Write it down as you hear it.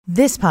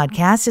This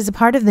podcast is a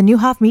part of the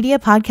Newhoff Media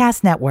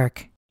Podcast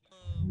Network.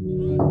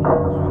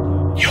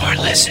 You're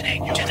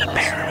listening to The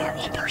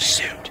Paranormal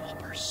Pursuit,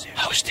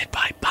 hosted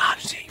by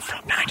Bonzi from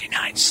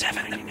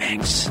 99.7 The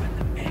Mix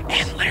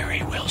and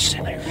Larry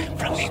Wilson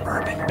from the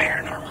Urban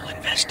Paranormal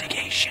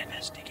Investigation.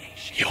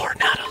 You're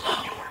not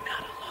alone.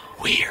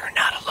 We're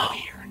not alone.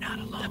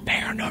 The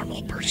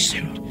Paranormal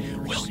Pursuit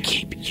will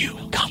keep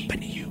you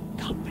company.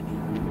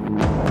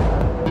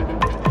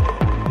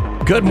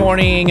 Good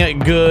morning,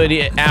 good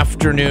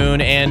afternoon,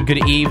 and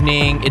good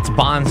evening. It's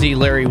Bonzi,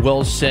 Larry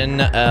Wilson,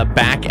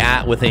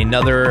 back with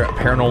another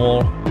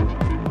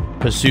Paranormal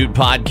Pursuit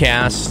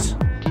podcast.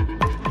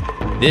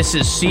 This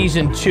is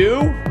Season 2,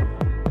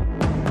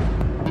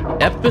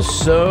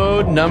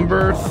 Episode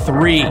number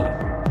 3.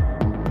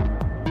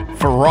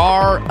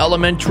 Farrar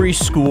Elementary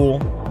School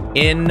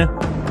in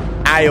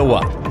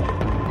Iowa.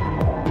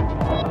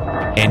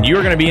 And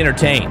you're going to be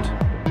entertained.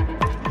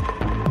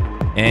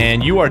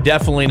 And you are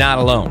definitely not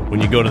alone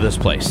when you go to this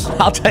place.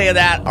 I'll tell you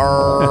that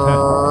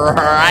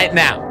right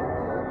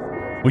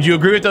now. Would you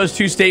agree with those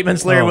two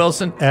statements, Larry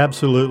Wilson?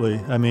 Absolutely.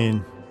 I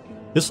mean,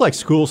 it's like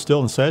school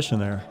still in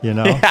session there, you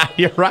know? Yeah,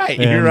 you're right.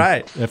 And you're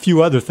right. A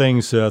few other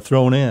things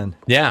thrown in.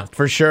 Yeah,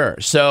 for sure.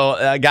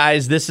 So,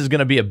 guys, this is going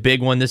to be a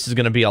big one. This is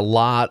going to be a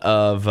lot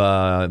of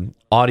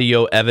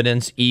audio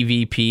evidence,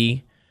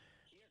 EVP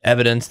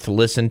evidence to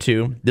listen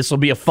to. This will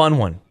be a fun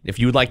one. If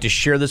you would like to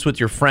share this with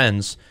your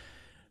friends,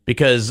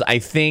 because I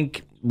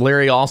think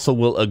Larry also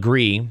will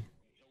agree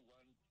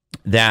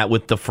that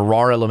with the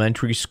Farrar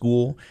Elementary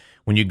School,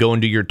 when you go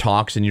and do your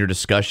talks and your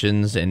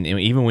discussions, and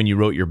even when you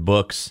wrote your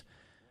books,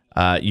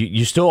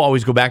 you still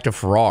always go back to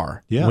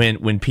Farrar. Yeah.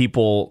 When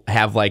people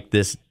have like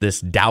this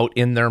doubt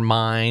in their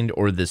mind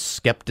or this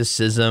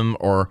skepticism,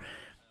 or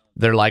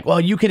they're like, well,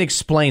 you can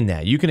explain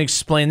that. You can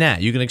explain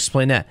that. You can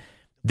explain that.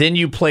 Then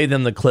you play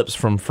them the clips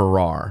from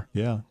Farrar.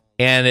 Yeah.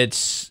 And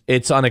it's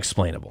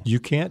unexplainable. You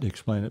can't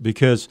explain it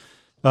because,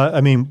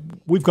 I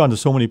mean, we've gone to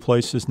so many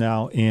places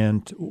now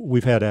and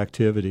we've had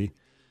activity,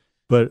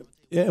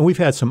 and we've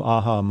had some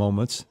aha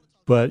moments.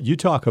 But you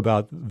talk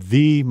about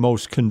the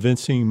most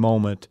convincing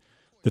moment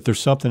that there's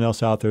something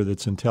else out there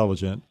that's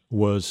intelligent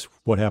was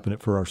what happened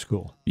at Farrar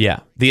School. Yeah.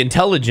 The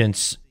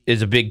intelligence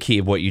is a big key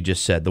of what you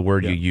just said, the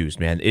word you used,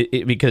 man.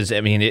 Because,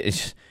 I mean,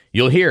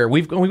 you'll hear,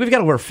 we've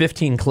got over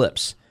 15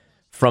 clips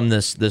from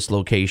this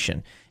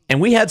location. And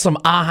we had some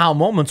aha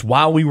moments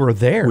while we were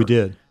there. We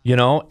did. You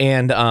know,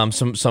 and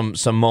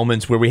some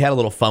moments where we had a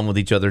little fun with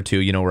each other too,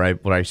 you know,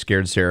 where I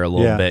scared Sarah a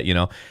little bit, you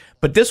know.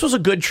 But this was a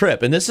good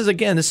trip, and this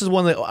is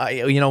one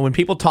that when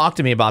people talk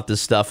to me about this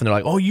stuff and they're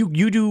like, "Oh,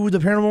 you do the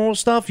paranormal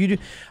stuff? You do?"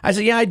 I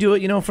said, "Yeah, I do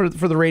it, you know, for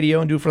the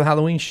radio and do it for the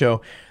Halloween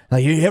show."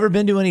 Like, you ever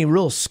been to any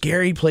real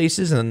scary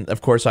places? And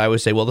of course, I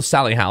always say, well, the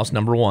Sally House,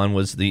 number one,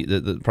 was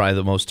the probably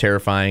the most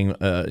terrifying,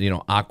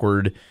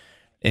 awkward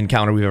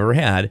encounter we've ever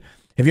had.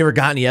 Have you ever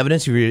got any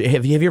evidence?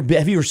 Have you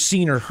ever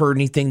seen or heard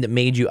anything that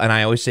made you? And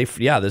I always say,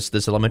 yeah,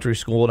 this elementary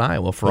school in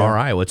Iowa, Farrar,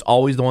 Iowa. It's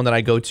always the one that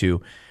I go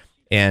to,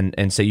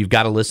 and say, you've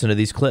got to listen to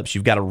these clips.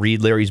 You've got to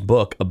read Larry's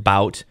book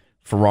about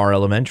Farrar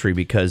Elementary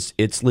because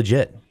it's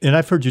legit. And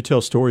I've heard you tell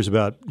stories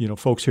about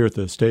folks here at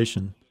the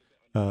station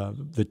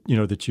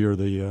that you're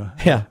the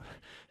yeah.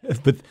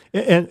 But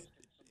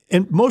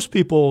and most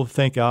people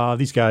think,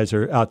 these guys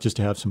are out just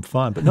to have some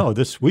fun. But no,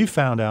 we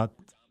found out.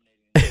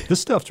 This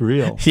stuff's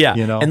real. Yeah,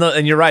 you know?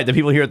 And you're right. The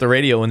people here at the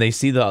radio, when they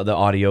see the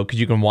audio, because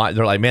you can watch,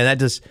 they're like, man,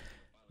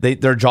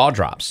 their jaw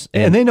drops.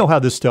 And they know how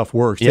this stuff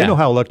works. Yeah. They know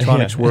how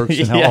electronics works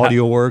and how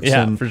audio works.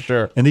 Yeah, and, for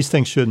sure. And these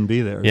things shouldn't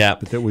be there. Yeah.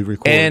 That we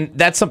record. And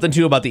that's something,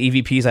 too, about the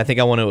EVPs I think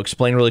I want to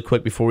explain really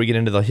quick before we get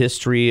into the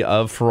history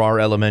of Farrar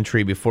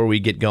Elementary, before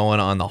we get going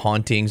on the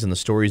hauntings and the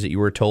stories that you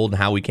were told and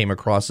how we came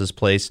across this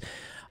place.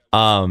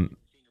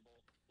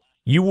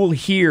 You will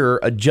hear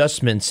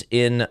adjustments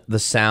in the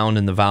sound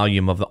and the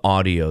volume of the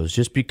audios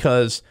just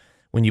because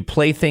when you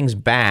play things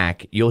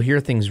back, you'll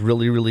hear things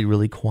really, really,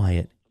 really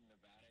quiet.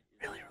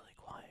 Really, really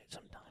quiet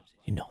sometimes.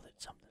 You know that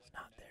something's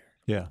not there.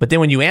 Yeah. But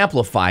then when you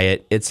amplify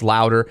it, it's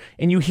louder,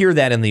 and you hear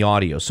that in the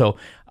audio. So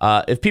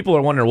if people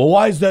are wondering, well,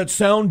 why is that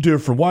sound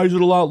different? Why is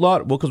it a lot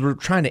louder? Well, because we're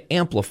trying to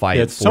amplify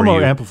it for some you.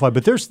 are amplified,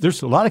 but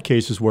there's a lot of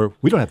cases where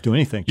we don't have to do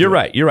anything. You're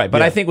right.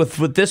 But I think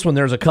with this one,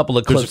 there's a couple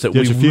of clips that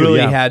we really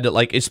had to,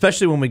 like,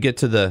 especially when we get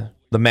to the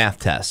math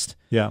test.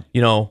 Yeah.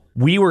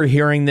 We were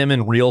hearing them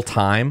in real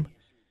time,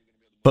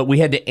 but we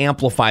had to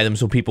amplify them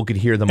so people could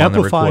hear them on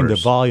the recorders. Amplifying the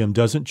volume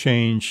doesn't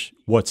change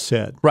what's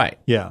said. Right.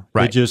 Yeah.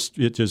 Right. It just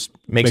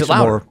makes it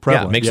louder. more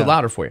prevalent. Yeah, makes it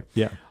louder for you.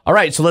 Yeah. All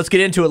right, so let's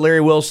get into it,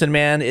 Larry Wilson,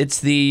 man.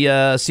 It's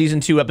the Season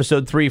 2,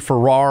 Episode 3,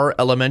 Farrar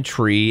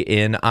Elementary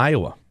in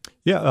Iowa.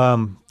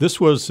 Yeah, this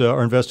was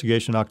our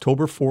investigation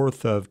October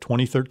 4th of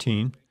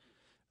 2013.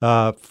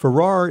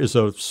 Farrar is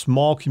a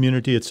small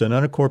community. It's an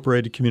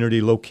unincorporated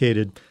community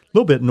located a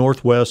little bit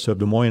northwest of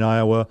Des Moines,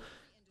 Iowa.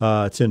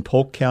 It's in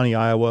Polk County,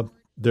 Iowa.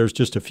 There's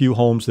just a few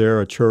homes there,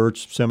 a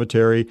church,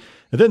 cemetery.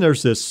 And then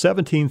there's this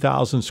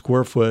 17,000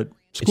 square foot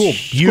school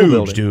huge,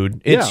 building.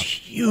 Dude. It's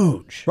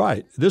huge.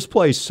 Right. This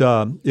place,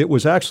 it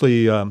was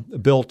actually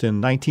built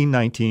in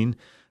 1919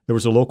 There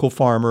was a local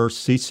farmer,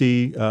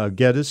 C.C.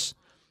 Geddes.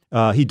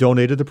 He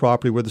donated the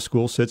property where the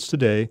school sits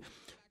today.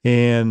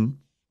 And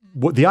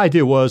what the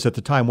idea was at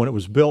the time when it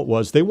was built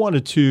was they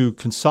wanted to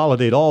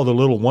consolidate all the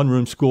little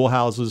one-room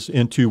schoolhouses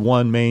into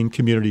one main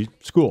community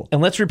school.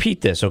 And let's repeat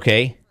this,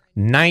 okay?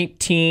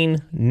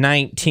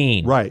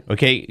 1919. Right.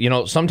 Okay,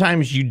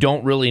 sometimes you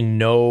don't really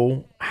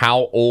know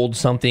how old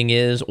something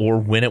is or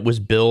when it was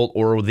built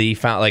or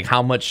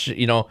how much,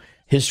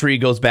 history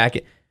goes back.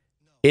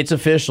 It's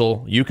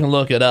official. You can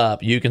look it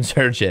up. You can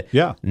search it.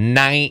 Yeah.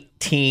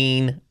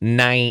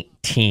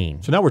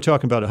 1919. So now we're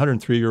talking about a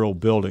 103-year-old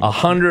building.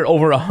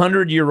 Over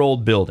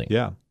 100-year-old building.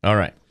 Yeah. All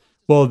right.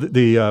 Well,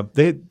 they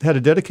had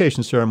a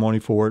dedication ceremony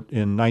for it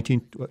in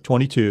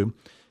 1922,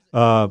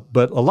 but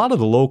a lot of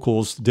the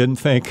locals didn't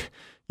think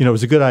it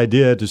was a good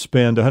idea to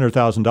spend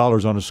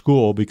 $100,000 on a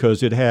school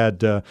because it had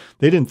they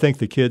didn't think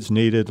the kids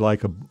needed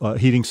like a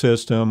heating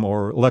system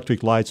or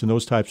electric lights and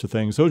those types of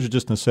things. Those are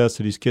just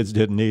necessities kids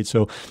didn't need.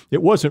 So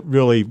it wasn't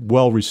really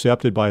well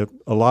received by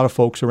a lot of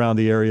folks around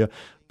the area.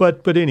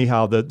 But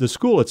anyhow, the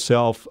school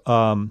itself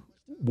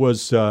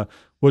was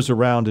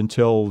around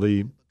until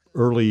the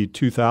early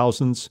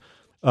 2000s.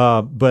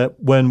 But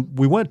when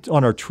we went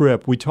on our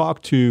trip, we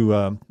talked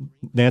to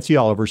Nancy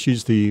Oliver.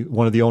 She's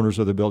one of the owners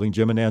of the building,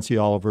 Jim and Nancy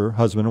Oliver,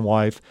 husband and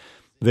wife.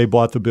 They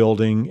bought the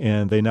building,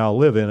 and they now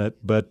live in it.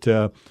 But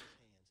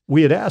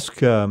we had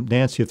asked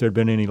Nancy if there had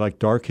been any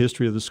dark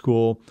history of the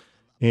school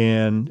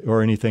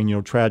or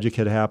anything tragic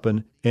had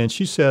happened. And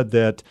she said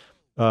that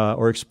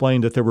or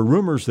explained that there were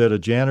rumors that a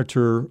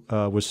janitor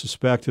was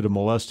suspected of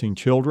molesting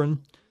children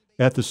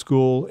at the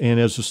school. And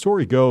as the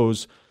story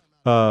goes,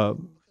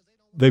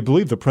 they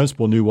believe the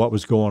principal knew what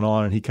was going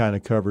on, and he kind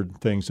of covered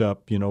things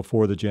up,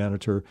 for the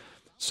janitor.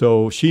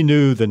 So she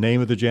knew the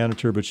name of the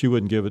janitor, but she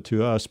wouldn't give it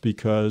to us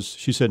because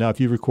she said, now,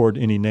 if you record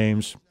any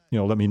names,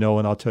 let me know,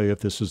 and I'll tell you if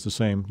this is the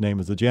same name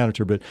as the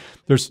janitor. But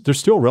there's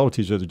still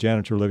relatives of the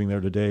janitor living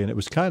there today, and it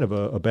was kind of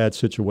a bad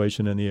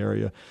situation in the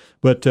area.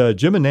 But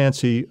Jim and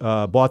Nancy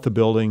bought the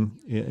building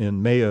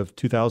in May of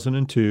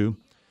 2002.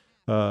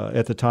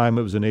 At the time,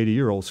 it was an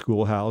 80-year-old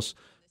schoolhouse,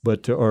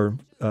 but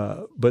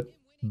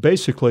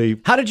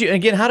basically, how did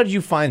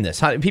you find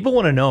this? People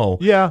want to know,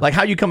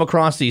 how you come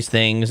across these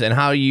things and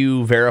how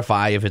you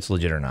verify if it's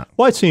legit or not.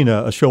 Well, I'd seen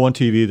a show on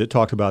TV that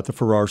talked about the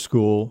Farrar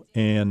School,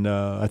 and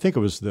I think it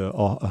was the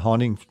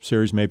Haunting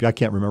series, maybe. I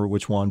can't remember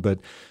which one, but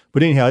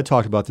anyhow, it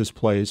talked about this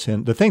place.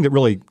 And the thing that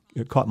really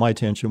caught my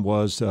attention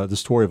was the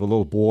story of a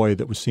little boy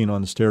that was seen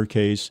on the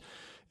staircase,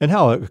 and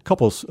how a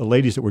couple of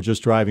ladies that were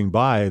just driving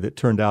by that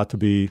turned out to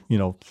be,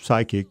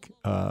 psychic,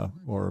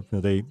 or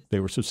they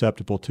were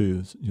susceptible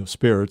to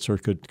spirits or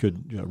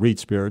could read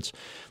spirits.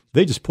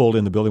 They just pulled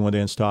in the building one day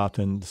and stopped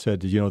and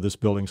said, this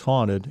building's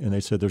haunted. And they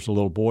said, there's a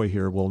little boy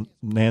here. Well,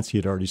 Nancy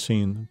had already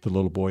seen the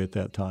little boy at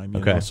that time. You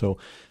know? So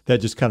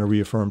that just kind of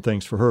reaffirmed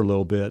things for her a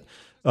little bit.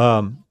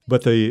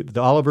 But the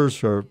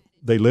Olivers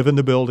they live in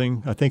the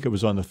building. I think it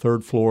was on the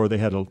third floor. They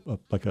had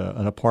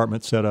an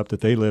apartment set up that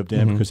they lived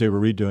in because they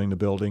were redoing the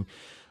building.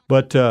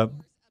 But,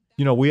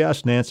 we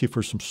asked Nancy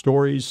for some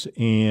stories,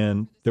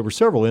 and there were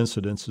several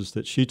incidences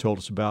that she told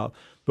us about.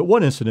 But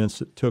one incident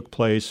that took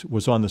place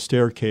was on the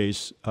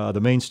staircase,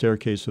 the main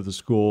staircase of the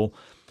school.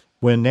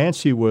 When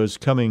Nancy was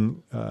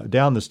coming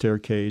down the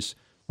staircase,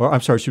 or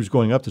I'm sorry, she was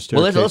going up the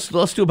staircase.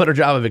 Well, let's do a better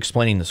job of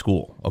explaining the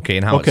school,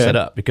 and how it's set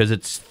up, because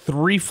it's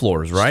 3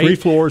 floors, right? 3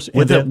 floors.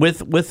 With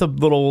a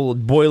little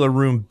boiler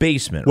room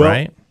basement,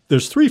 right?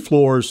 There's 3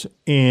 floors,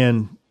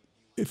 and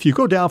if you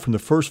go down from the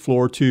first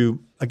floor to,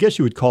 I guess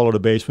you would call it a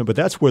basement, but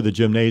that's where the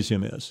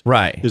gymnasium is.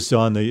 Right. It's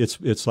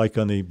like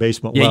on the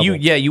basement level.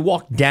 You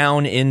walk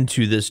down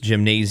into this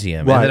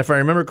gymnasium. Right. And then if I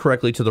remember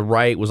correctly, to the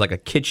right was like a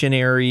kitchen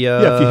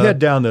area. Yeah, if you head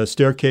down the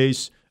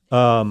staircase,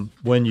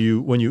 when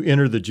you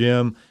enter the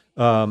gym,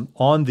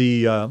 on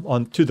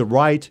to the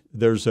right,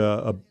 there's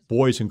a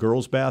boys and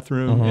girls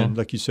bathroom, and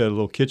like you said, a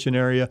little kitchen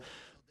area.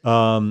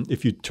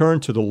 If you turn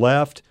to the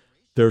left,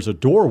 there's a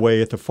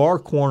doorway at the far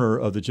corner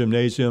of the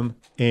gymnasium,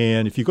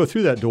 and if you go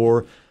through that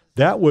door,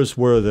 that was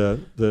where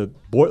the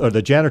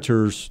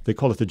janitors, they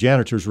call it the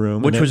janitor's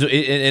room. Which was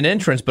an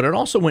entrance, but it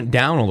also went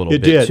down a little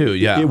bit, did. too.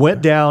 Yeah. It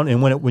went down,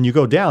 and when you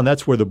go down,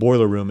 that's where the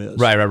boiler room is.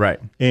 Right.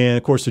 And,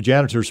 of course, the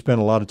janitors spent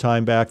a lot of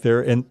time back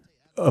there. And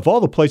of all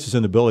the places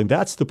in the building,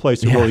 that's the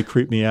place that really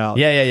creeped me out.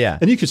 Yeah.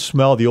 And you could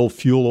smell the old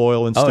fuel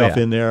oil and stuff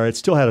in there. It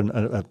still had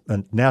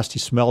a nasty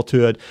smell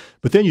to it.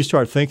 But then you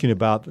start thinking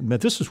about, man,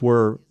 this is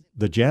where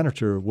the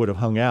janitor would have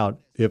hung out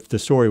if the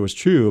story was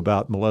true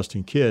about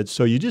molesting kids.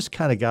 So you just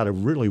kind of got a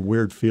really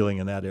weird feeling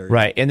in that area.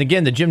 Right. And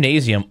again, the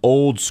gymnasium,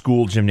 old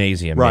school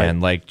gymnasium, right.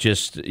 Man. Like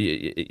just,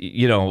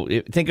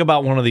 think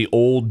about one of the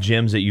old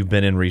gyms that you've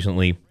been in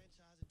recently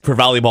for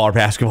volleyball or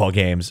basketball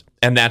games,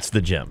 and that's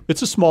the gym.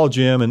 It's a small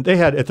gym, and they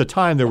had, at the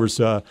time, there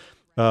was,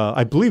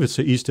 I believe it's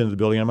the east end of the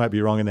building. I might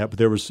be wrong in that, but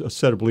there was a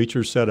set of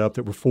bleachers set up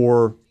that were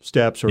 4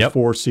 steps or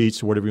 4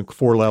 seats or whatever,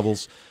 4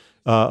 levels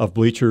of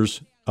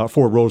bleachers.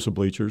 4 rows of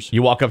bleachers.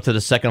 You walk up to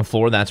the second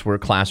floor. That's where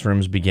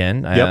classrooms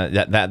begin.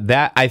 Yep.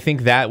 That I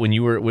think that when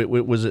you were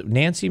was it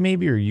Nancy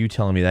maybe or you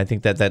telling me that? I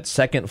think that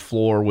second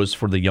floor was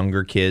for the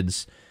younger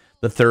kids.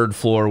 The third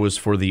floor was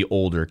for the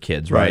older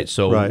kids, right?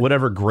 So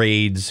whatever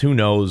grades, who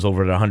knows,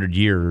 over 100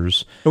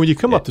 years. And when you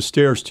come up the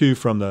stairs, too,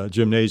 from the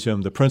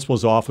gymnasium, the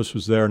principal's office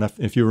was there. And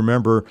if you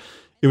remember,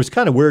 it was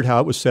kind of weird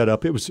how it was set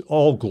up. It was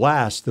all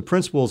glass. The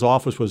principal's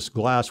office was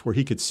glass where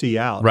he could see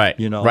out. Right,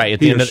 you know, right, at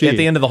the end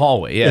of the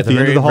hallway. Yeah, at the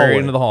very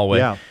end of the hallway.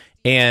 Yeah.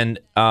 And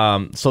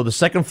so the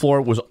second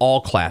floor was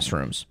all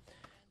classrooms.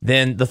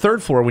 Then the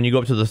third floor, when you go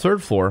up to the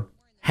third floor,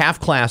 half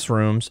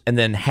classrooms and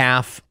then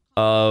half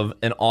of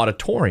an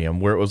auditorium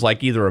where it was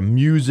like either a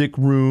music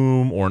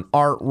room or an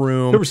art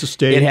room. There was a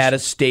stage. It had a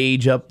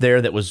stage up there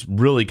that was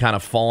really kind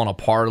of falling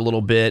apart a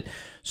little bit.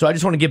 So I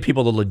just want to give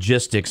people the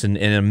logistics and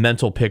a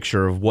mental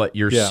picture of what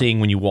you're seeing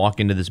when you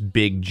walk into this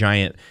big,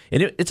 giant...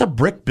 And it's a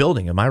brick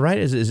building, am I right?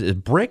 Is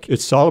it brick?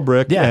 It's solid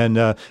brick. Yeah. And,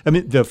 I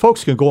mean, the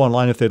folks can go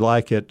online if they'd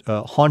like at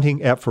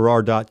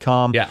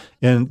haunting@farrar.com. Yeah.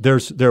 And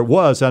there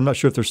was, I'm not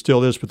sure if there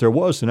still is, but there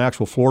was an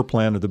actual floor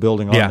plan of the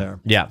building on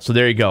there. Yeah, so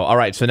there you go. All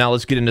right, so now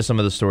let's get into some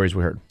of the stories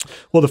we heard.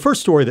 Well, the first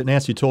story that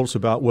Nancy told us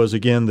about was,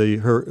 again,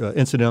 her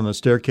incident on the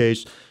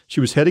staircase. She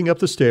was heading up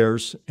the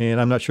stairs,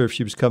 and I'm not sure if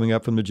she was coming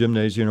up from the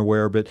gymnasium or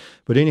where, but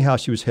anyhow,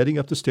 she was heading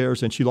up the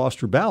stairs, and she lost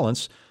her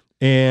balance,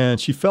 and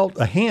she felt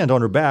a hand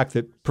on her back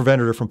that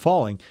prevented her from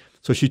falling.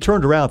 So she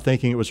turned around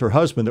thinking it was her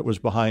husband that was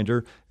behind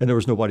her, and there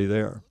was nobody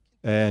there.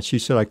 And she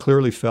said, I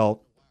clearly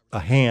felt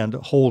a hand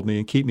hold me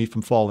and keep me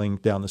from falling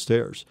down the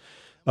stairs.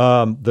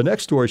 The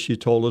next story she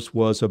told us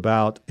was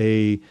about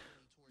a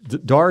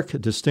dark,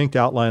 distinct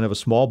outline of a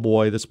small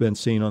boy that's been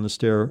seen on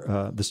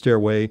the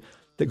stairway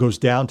that goes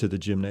down to the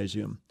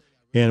gymnasium.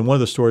 And one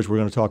of the stories we're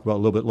going to talk about a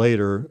little bit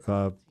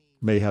later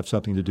may have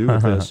something to do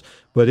with this.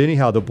 But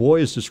anyhow, the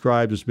boy is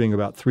described as being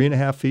about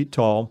 3.5 feet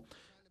tall.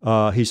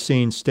 He's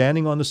seen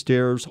standing on the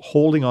stairs,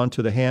 holding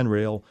onto the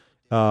handrail.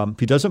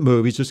 He doesn't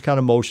move. He's just kind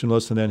of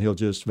motionless, and then he'll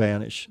just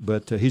vanish.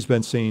 But he's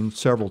been seen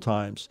several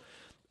times.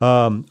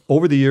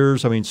 Over the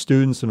years, I mean,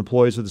 students and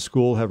employees of the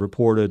school have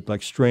reported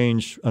like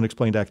strange,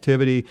 unexplained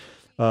activity,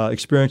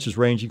 experiences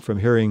ranging from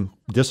hearing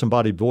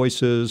disembodied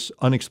voices,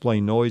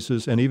 unexplained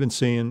noises, and even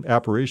seeing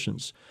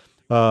apparitions.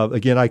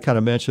 Again, I kind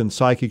of mentioned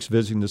psychics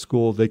visiting the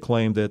school. They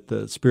claim that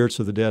the spirits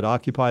of the dead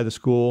occupy the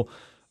school,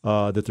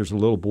 that there's a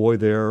little boy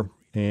there,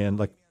 and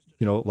a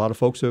lot of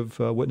folks have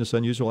witnessed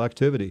unusual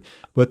activity.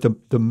 But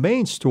the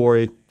main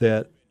story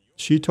that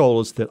she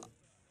told us that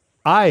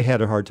I had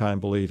a hard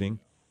time believing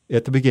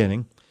at the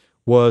beginning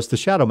was the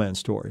Shadow Man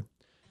story.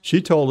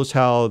 She told us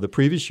how the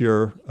previous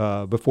year,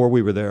 before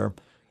we were there,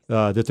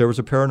 that there was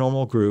a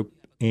paranormal group,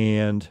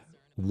 and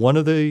one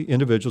of the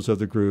individuals of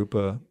the group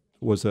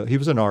he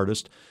was an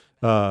artist,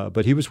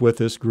 but he was with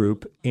this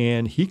group,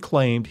 and he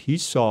claimed he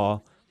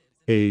saw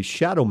a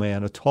shadow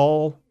man, a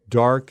tall,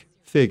 dark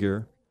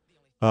figure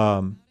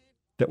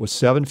that was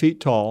 7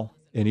 feet tall,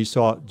 and he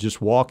saw it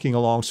just walking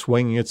along,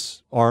 swinging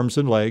its arms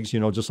and legs,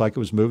 just like it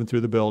was moving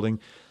through the building.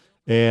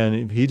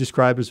 And he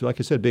described it as, like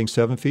I said, being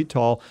 7 feet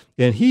tall.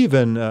 And he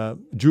even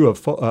drew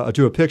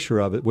a picture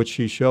of it, which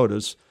she showed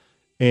us.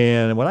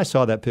 And when I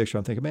saw that picture,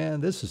 I'm thinking,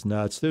 man, this is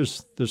nuts.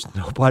 There's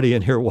nobody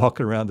in here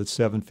walking around that's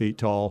 7 feet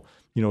tall,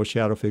 a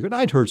shadow figure. And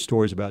I'd heard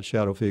stories about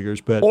shadow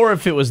figures, but or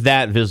if it was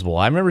that visible.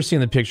 I remember seeing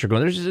the picture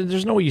going,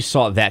 there's no way you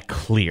saw it that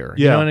clear.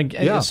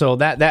 Yeah. So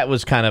that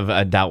was kind of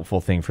a doubtful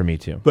thing for me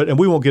too. And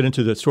we won't get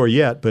into that story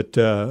yet, but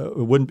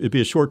it'd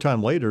be a short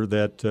time later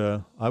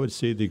that I would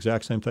see the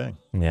exact same thing.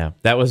 Yeah,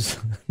 that was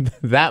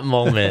that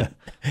moment.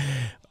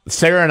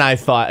 Sarah and I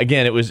thought,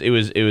 again, it was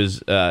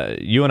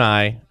you and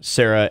I,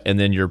 Sarah, and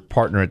then your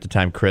partner at the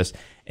time, Chris.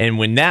 And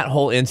when that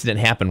whole incident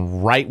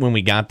happened, right when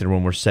we got there,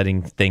 when we're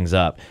setting things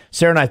up,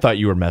 Sarah and I thought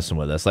you were messing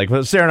with us. Like,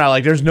 Sarah and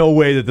I, there's no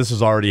way that this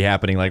is already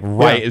happening. Like,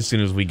 as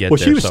soon as we get there. Well,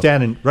 she was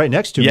standing right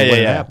next to me when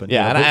it happened.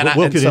 Yeah,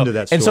 we'll get into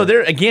that story. And so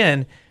there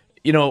again,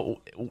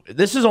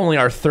 this is only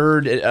our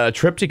third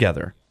trip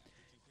together,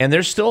 and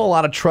there's still a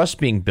lot of trust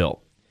being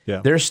built. Yeah,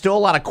 there's still a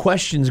lot of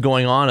questions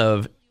going on.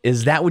 Of,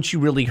 is that what you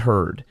really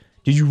heard?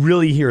 Did you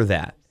really hear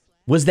that?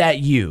 Was that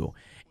you?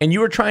 And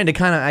you were trying to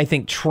kind of, I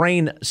think,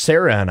 train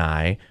Sarah and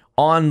I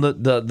on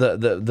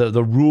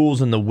the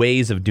rules and the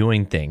ways of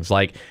doing things.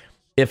 Like,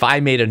 if I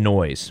made a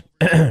noise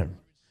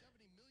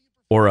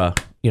or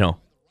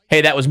hey,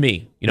 that was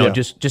me.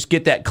 Just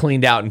get that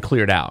cleaned out and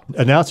cleared out.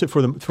 Announce it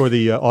for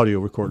the audio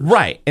recorders.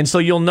 Right. And so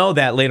you'll know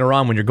that later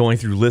on when you're going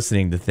through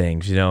listening to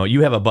things.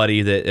 You have a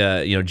buddy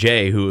that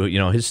Jay, who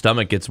his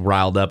stomach gets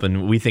riled up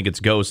and we think it's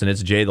ghosts and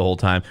it's Jay the whole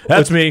time.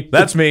 That's me.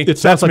 That's me. It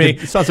sounds like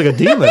a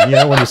demon,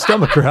 when your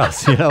stomach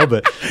growls,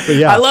 but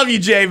yeah. I love you,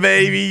 Jay,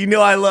 baby.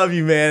 I love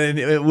you, man.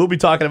 And we'll be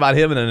talking about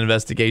him in an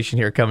investigation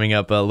here coming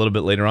up a little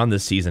bit later on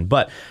this season.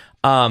 But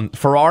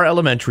Farrar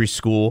Elementary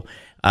School,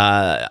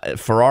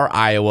 Farrar,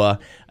 Iowa.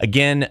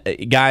 Again,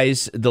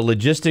 guys, the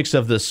logistics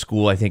of this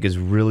school, I think, is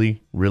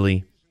really,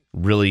 really,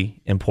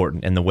 really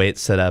important, and the way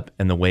it's set up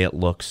and the way it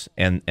looks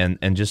and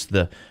just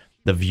the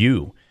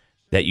view.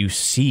 that you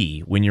see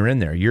when you're in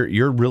there.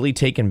 You're really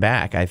taken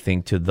back, I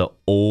think, to the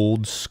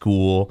old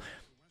school,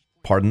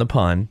 pardon the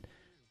pun,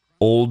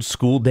 old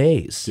school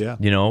days,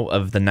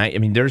 of the night. I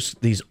mean, there's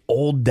these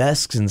old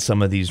desks in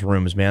some of these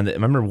rooms, man. I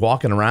remember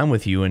walking around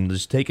with you and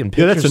just taking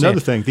pictures. Yeah, that's another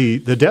thing.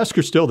 The desks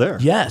are still there.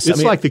 Yes.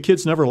 It's like the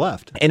kids never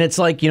left. And it's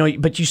like,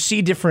 but you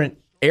see different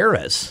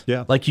eras.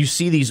 Yeah. Like you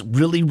see these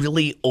really,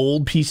 really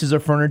old pieces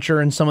of furniture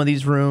in some of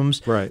these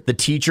rooms. Right. The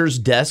teachers'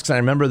 desks, I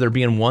remember there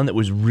being one that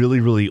was really,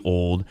 really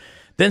old.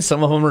 Then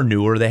some of them are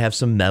newer. They have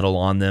some metal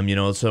on them.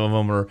 Some of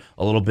them are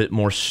a little bit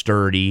more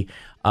sturdy.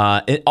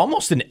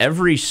 Almost in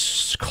every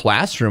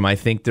classroom, I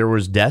think there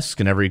was desks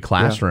in every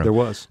classroom. Yeah, there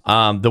was.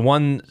 The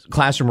one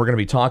classroom we're going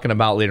to be talking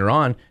about later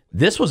on,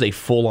 this was a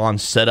full-on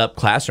set-up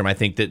classroom, I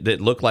think,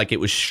 that looked like it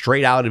was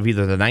straight out of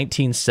either the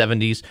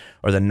 1970s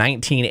or the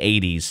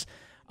 1980s.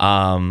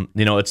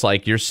 It's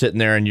like you're sitting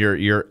there and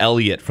you're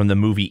Elliot from the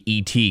movie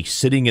E.T.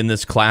 sitting in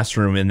this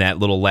classroom in that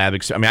little lab.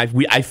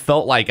 I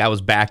felt like I was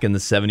back in the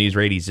 70s or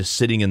 80s just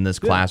sitting in this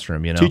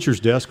classroom,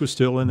 Teacher's desk was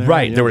still in there.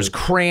 Right. Yeah, there was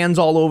crayons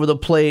all over the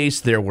place.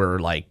 There were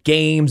like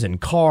games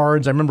and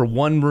cards. I remember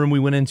one room we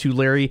went into,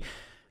 Larry.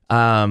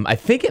 I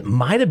think it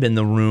might have been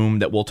the room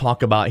that we'll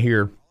talk about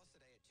here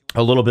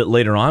a little bit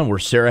later on where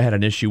Sarah had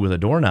an issue with a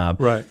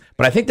doorknob. Right.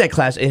 But I think that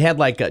class, it had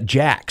like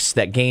Jacks,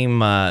 that game,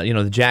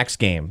 the Jacks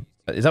game.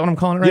 Is that what I'm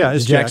calling it right? Yeah,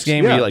 it's the Jacks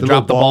game yeah, where you like the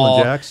drop the ball.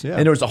 And Jacks, yeah.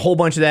 And there was a whole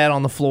bunch of that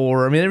on the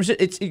floor. I mean,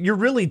 you're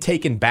really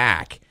taken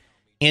back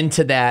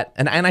into that.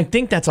 And I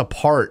think that's a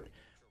part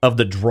of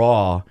the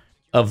draw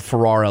of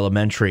Farrar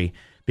Elementary,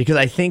 because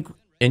I think,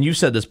 and you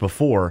said this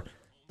before,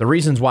 the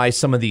reasons why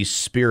some of these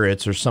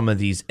spirits or some of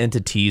these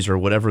entities or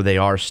whatever they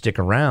are stick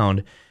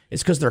around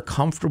is because they're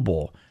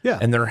comfortable,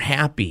 and they're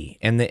happy,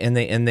 and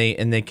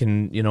they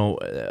can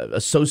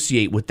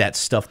associate with that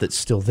stuff that's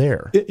still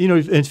there.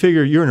 And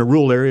figure you're in a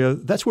rural area.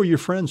 That's where your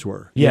friends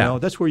were. Yeah,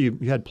 that's where you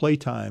had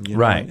playtime,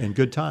 right, and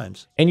good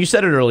times. And you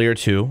said it earlier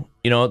too.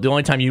 The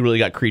only time you really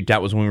got creeped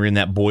out was when we were in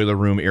that boiler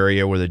room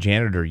area where the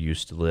janitor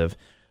used to live,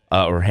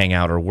 or hang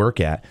out or work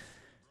at.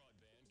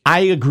 I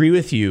agree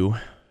with you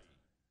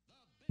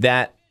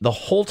that the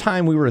whole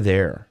time we were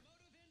there,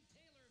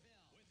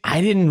 I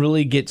didn't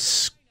really get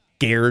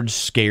scared,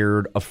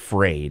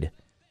 afraid.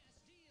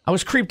 I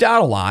was creeped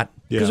out a lot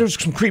because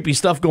there's some creepy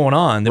stuff going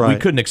on that we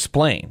couldn't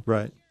explain.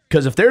 Right.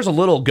 Because if there's a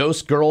little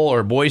ghost girl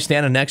or boy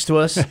standing next to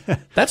us,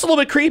 that's a little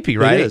bit creepy,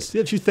 right? It is,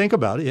 if you think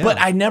about it, yeah. But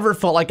I never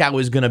felt like I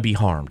was going to be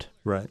harmed.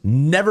 Right.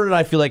 Never did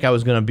I feel like I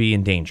was going to be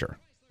in danger,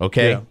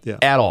 okay? Yeah.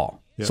 At all.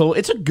 Yeah. So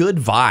it's a good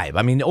vibe.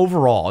 I mean,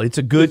 overall, it's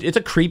a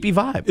creepy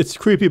vibe. It's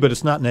creepy, but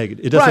it's not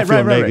negative. It doesn't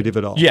feel negative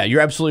at all. Yeah,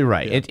 you're absolutely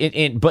right.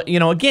 Yeah. But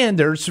again,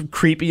 there's some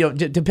creepy,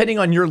 depending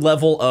on your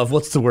level of,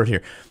 what's the word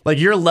here? Like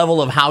your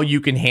level of how you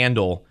can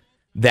handle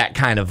that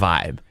kind of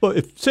vibe. Well,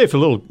 if a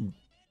little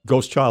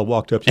ghost child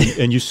walked up to you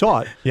and you saw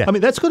it, I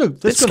mean, that's going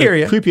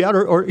to creep you out,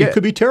 or it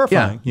could be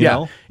terrifying. You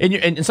know?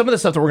 And some of the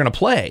stuff that we're going to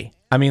play,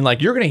 I mean,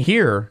 like you're going to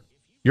hear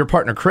your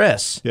partner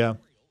Chris. Yeah.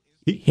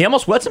 He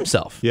almost wets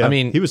himself. Yeah, I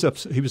mean, he was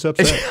upset.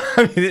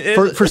 I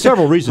mean, for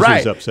several reasons,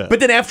 right. He was upset. But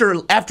then after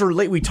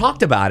we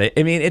talked about it,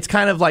 I mean, it's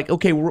kind of like,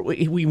 okay,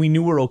 we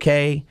knew we're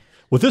okay.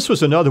 Well, this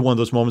was another one of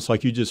those moments,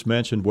 like you just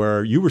mentioned,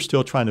 where you were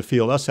still trying to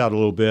feel us out a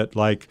little bit,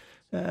 like,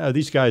 are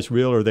these guys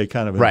real, or are they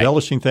kind of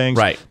embellishing things?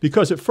 Right.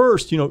 Because at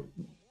first,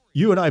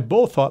 you and I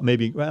both thought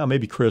maybe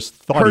Chris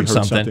thought he heard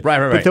something.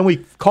 Right. But then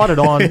we caught it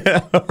on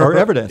our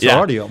evidence,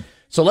 our audio.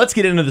 So let's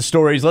get into the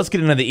stories. Let's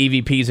get into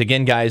the EVPs.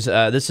 Again, guys,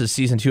 this is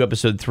Season 2,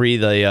 Episode 3,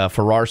 the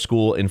Farrar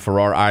School in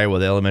Farrar, Iowa,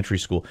 the elementary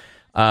school.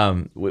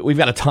 We've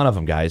got a ton of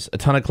them, guys, a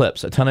ton of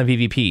clips, a ton of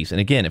EVPs. And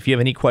again, if you have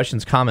any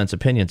questions, comments,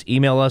 opinions,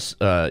 email us,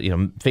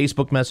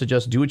 Facebook message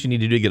us, do what you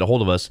need to do to get a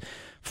hold of us.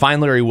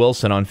 Find Larry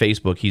Wilson on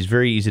Facebook. He's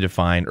very easy to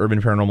find, Urban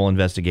Paranormal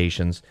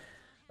Investigations.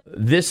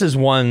 This is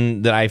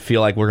one that I feel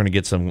like we're going to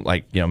get some,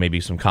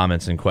 maybe some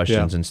comments and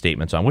questions and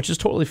statements on, which is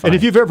totally fine. And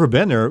if you've ever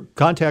been there,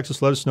 contact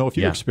us. Let us know if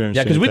you've experienced it.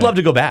 Yeah, because we'd love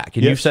to go back.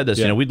 And you've said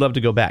this, we'd love to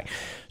go back.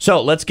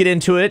 So let's get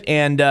into it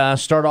and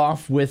start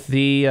off with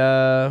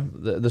the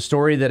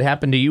story that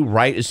happened to you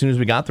right as soon as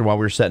we got there while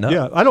we were setting up.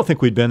 Yeah, I don't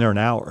think we'd been there an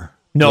hour.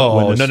 No.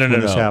 When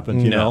this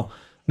happened,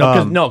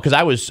 No, because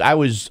I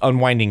was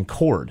unwinding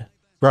cord.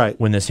 Right.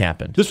 When this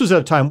happened. This was at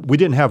a time we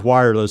didn't have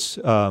wireless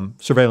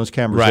surveillance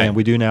cameras then.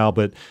 We do now,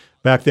 but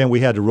back then we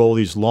had to roll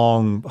these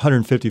long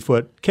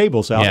 150-foot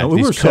cables out. Yeah,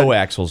 these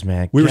coaxials,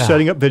 man. We were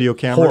setting up video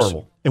cameras.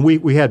 Horrible. And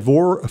we had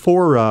four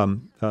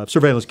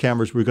surveillance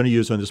cameras we were going to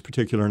use on this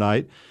particular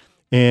night.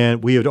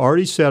 And we had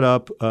already set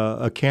up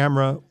a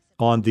camera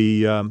on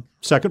the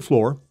second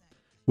floor.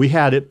 We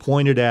had it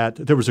pointed at,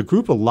 there was a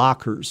group of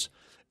lockers.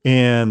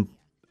 And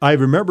I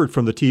remembered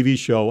from the TV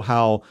show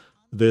how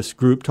this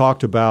group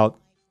talked about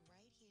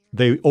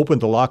they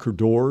opened the locker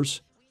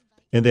doors,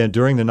 and then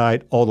during the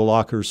night, all the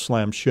lockers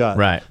slammed shut.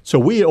 Right. So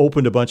we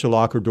opened a bunch of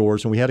locker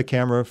doors, and we had a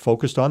camera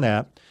focused on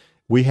that.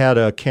 We had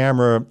a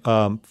camera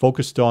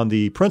focused on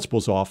the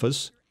principal's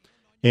office,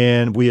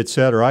 and I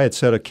had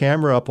set a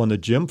camera up on the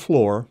gym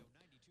floor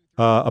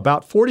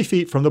about 40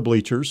 feet from the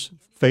bleachers,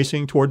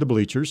 facing toward the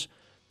bleachers.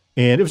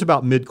 and it was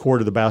about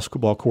mid-court of the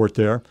basketball court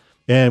there.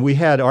 And I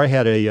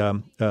had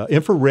a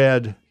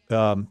infrared,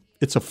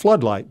 it's a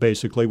floodlight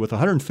basically with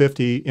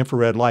 150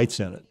 infrared lights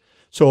in it.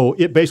 So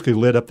it basically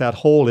lit up that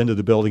whole end of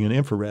the building in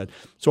infrared.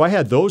 So I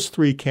had those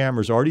 3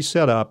 cameras already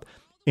set up,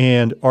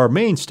 and our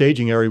main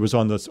staging area was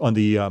on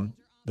the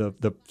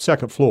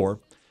second floor.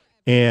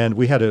 And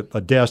we had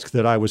a desk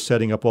that I was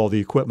setting up all the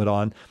equipment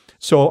on.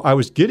 So I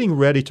was getting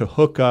ready to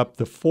hook up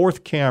the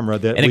 4th camera.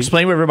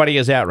 Explain where everybody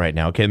is at right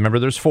now. Okay, remember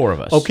there's 4 of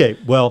us. Okay,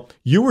 well,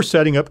 you were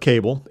setting up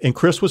cable, and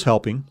Chris was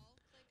helping.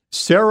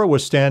 Sarah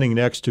was standing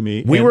next to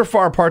me. We were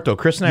far apart, though.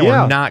 Chris and I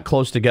were not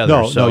close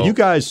together. No, you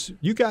guys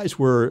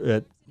were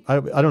at, I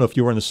don't know if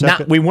you were in the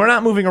second. We were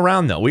not moving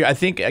around, though. I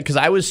think, because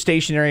I was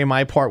stationary in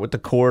my part with the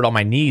cord on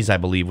my knees, I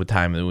believe, with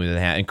time.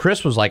 And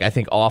Chris was, I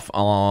think, off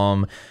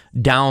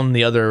down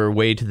the other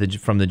way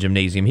from the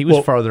gymnasium. He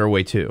was farther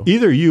away, too.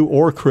 Either you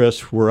or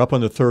Chris were up on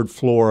the 3rd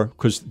floor,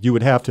 because you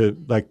would have to,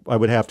 I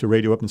would have to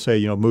radio up and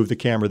say, move the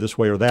camera this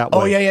way or that way.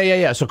 Oh,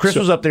 yeah. So Chris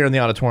was up there in the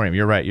auditorium.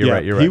 You're right.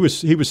 He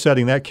was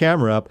setting that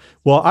camera up.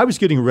 Well, I was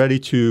getting ready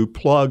to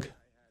plug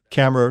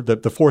camera, the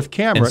 4th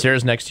camera. And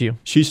Sarah's next to you.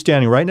 She's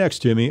standing right next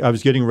to me. I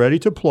was getting ready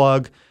to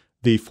plug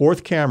the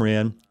 4th camera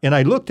in, and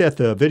I looked at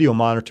the video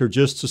monitor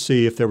just to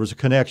see if there was a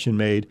connection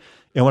made.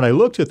 And when I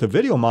looked at the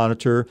video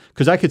monitor,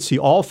 because I could see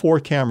all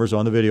 4 cameras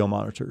on the video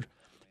monitor,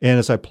 and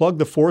as I plugged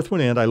the 4th one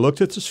in, I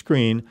looked at the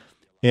screen,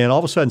 and all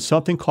of a sudden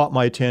something caught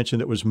my attention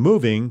that was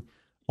moving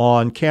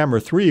on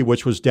camera 3,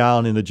 which was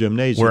down in the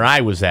gymnasium. Where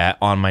I was at,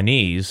 on my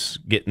knees,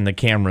 getting the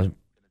camera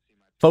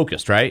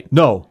focused, right?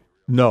 No.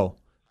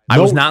 I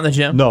was not in the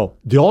gym? No.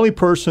 The only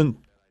person,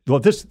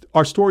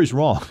 our story's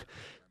wrong.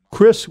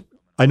 Chris,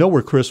 I know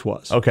where Chris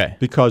was. Okay.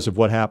 Because of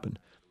what happened.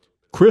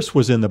 Chris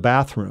was in the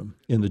bathroom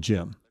in the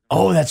gym.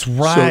 Oh, that's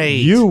right. So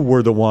you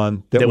were the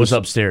one that was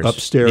upstairs.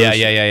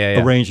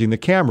 Yeah. Arranging the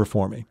camera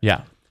for me.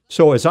 Yeah.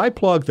 So as I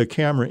plug the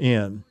camera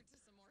in,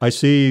 I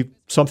see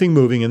something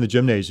moving in the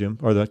gymnasium,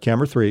 or the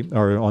camera 3,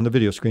 or on the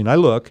video screen. I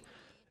look,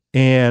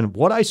 and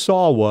what I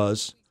saw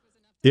was,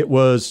 it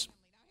was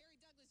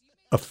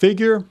a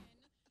figure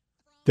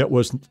that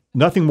was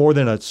nothing more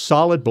than a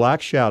solid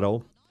black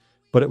shadow,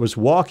 but it was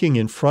walking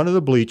in front of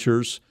the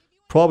bleachers,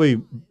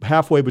 probably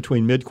halfway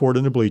between midcourt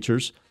and the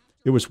bleachers.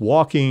 It was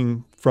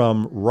walking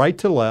from right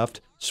to left,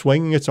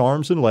 swinging its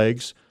arms and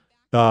legs.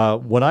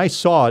 When I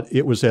saw it,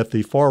 it was at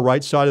the far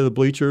right side of the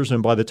bleachers,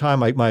 and by the time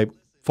my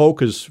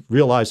focus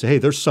realized, hey,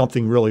 there's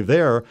something really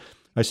there,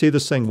 I see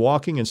this thing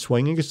walking and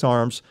swinging its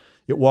arms.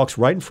 It walks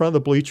right in front of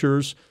the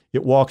bleachers.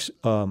 It walks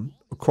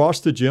across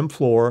the gym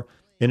floor,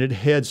 and it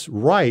heads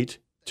right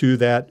to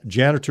that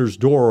janitor's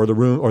door, or the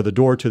room, or the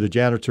door to the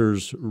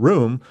janitor's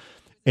room.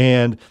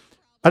 And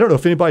I don't know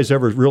if anybody's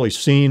ever really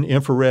seen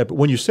infrared, but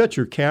when you set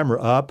your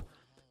camera up,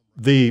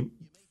 the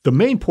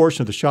main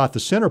portion of the shot, the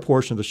center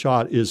portion of the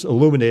shot, is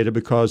illuminated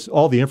because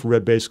all the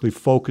infrared basically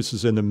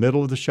focuses in the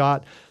middle of the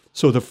shot.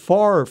 So the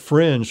far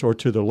fringe, or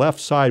to the left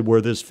side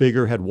where this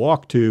figure had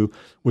walked to,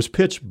 was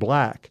pitch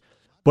black.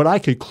 But I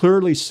could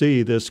clearly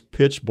see this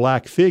pitch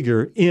black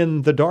figure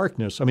in the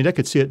darkness. I mean, I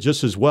could see it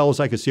just as well as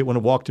I could see it when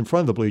it walked in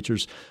front of the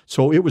bleachers.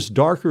 So it was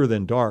darker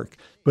than dark,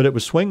 but it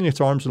was swinging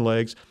its arms and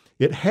legs.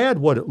 It had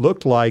what it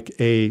looked like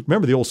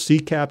remember the old sea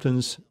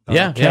captain's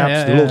caps,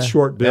 the little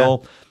short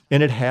bill,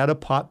 and it had a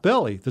pot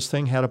belly. This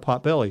thing had a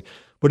pot belly.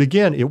 But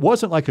again, it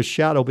wasn't like a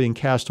shadow being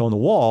cast on the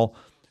wall.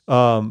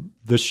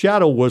 The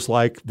shadow was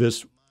like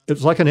this, it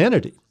was like an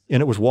entity,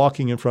 and it was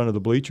walking in front of the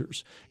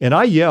bleachers. And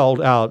I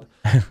yelled out,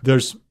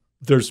 there's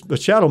a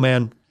shadow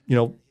man,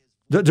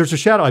 there's a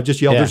shadow. I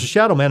just yelled, there's a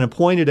shadow man, and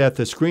pointed at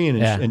the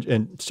screen.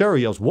 And Sarah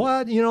yells,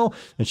 what?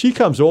 And she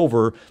comes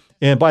over.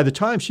 And by the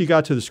time she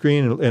got to the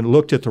screen and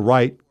looked at the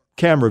right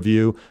camera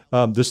view,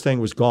 this thing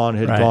was gone,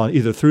 had gone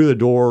either through the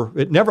door.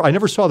 I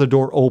never saw the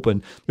door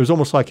open. It was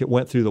almost like it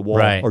went through the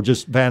wall or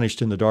just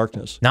vanished in the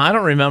darkness. Now, I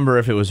don't remember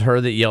if it was her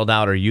that yelled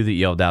out or you that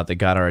yelled out that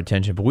got our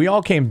attention, but we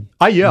all came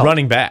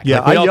running back.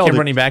 Yeah, we all came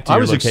running back to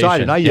your location. I was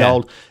excited. I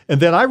yelled. And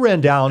then I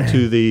ran down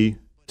to the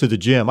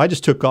gym. I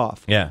just took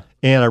off. Yeah.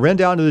 And I ran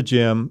down to the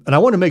gym, and I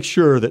wanted to make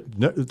sure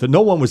that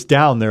no one was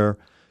down there.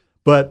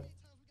 But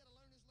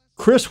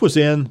Chris was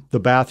in the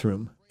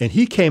bathroom, and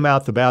he came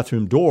out the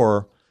bathroom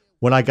door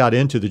when I got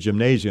into the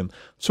gymnasium.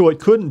 So it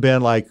couldn't have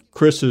been like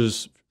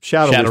Chris's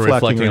shadow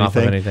reflecting or off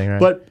of anything. Right?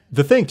 But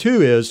the thing,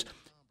 too, is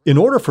in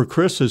order for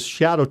Chris's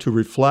shadow to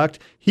reflect,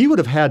 he would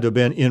have had to have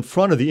been in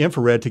front of the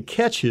infrared to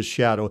catch his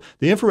shadow.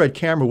 The infrared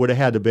camera would have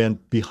had to have been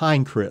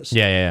behind Chris.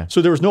 Yeah.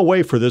 So there was no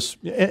way for this.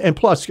 And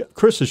plus,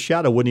 Chris's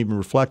shadow wouldn't even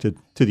reflected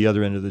to the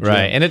other end of the gym.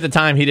 Right. And at the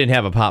time, he didn't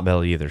have a pot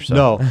belly either. So.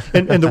 No.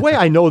 And the way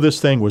I know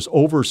this thing was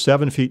over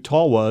 7 feet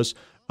tall was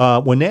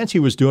when Nancy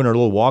was doing her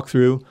little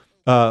walkthrough,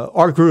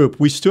 our group,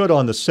 we stood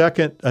on the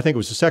second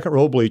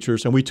row of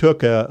bleachers, and we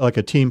took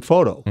a team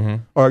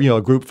photo, or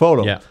a group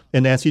photo. Yeah.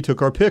 And Nancy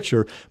took our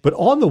picture. But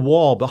on the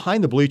wall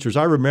behind the bleachers,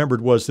 I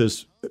remembered was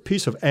this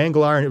piece of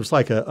angle iron. It was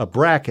like a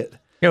bracket.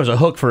 It was a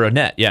hook for a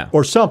net,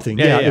 or something.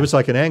 Yeah. It was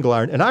like an angle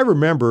iron. And I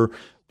remember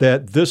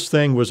that this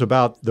thing was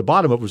about, the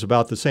bottom of it was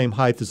about the same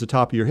height as the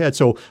top of your head.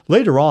 So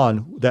later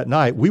on that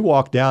night, we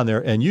walked down there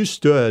and you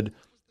stood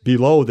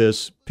below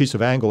this piece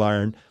of angle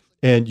iron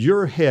and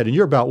your head, and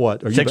you're about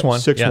what? Are you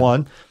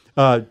 6'1".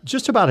 6'1"?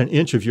 Just about an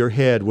inch of your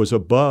head was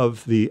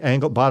above the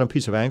bottom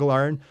piece of angle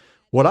iron.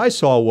 What I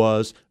saw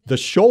was the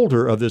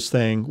shoulder of this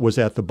thing was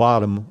at the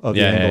bottom of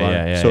the angle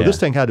iron. So this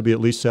thing had to be at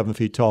least 7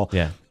 feet tall.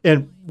 Yeah.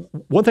 And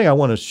one thing I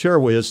want to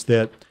share is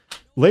that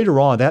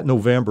later on that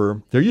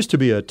November, there used to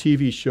be a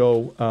TV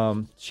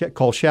show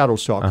called Shadow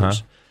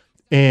Stalkers.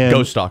 And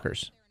Ghost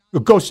Stalkers.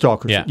 Ghost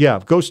Stalkers. Yeah. Yeah,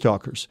 Ghost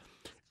Stalkers.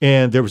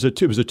 And it was a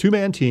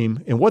two-man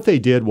team, and what they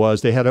did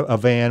was they had a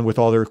van with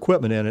all their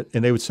equipment in it,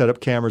 and they would set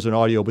up cameras and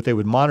audio, but they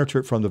would monitor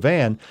it from the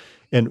van.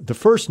 And the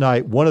first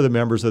night, one of the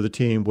members of the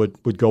team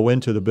would go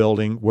into the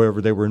building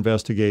wherever they were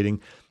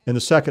investigating, and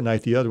the second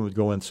night, the other one would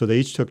go in. So they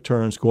each took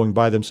turns going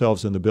by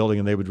themselves in the building,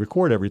 and they would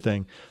record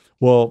everything.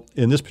 Well,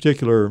 in this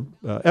particular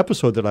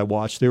episode that I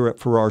watched, they were at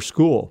Farrar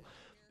School,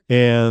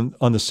 and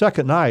on the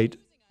second night,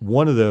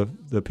 one of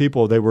the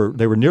people, they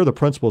were near the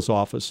principal's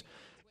office,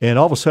 and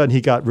all of a sudden,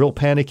 he got real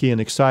panicky and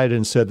excited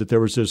and said that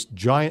there was this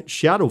giant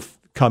shadow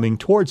coming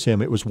towards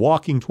him. It was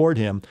walking toward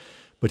him,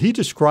 but he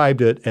described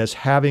it as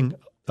having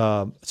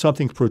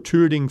something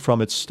protruding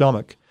from its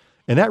stomach.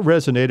 And that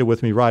resonated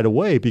with me right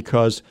away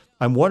because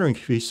I'm wondering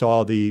if he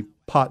saw the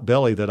pot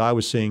belly that I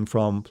was seeing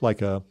from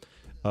like I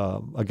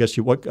guess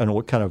I don't know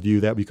what kind of view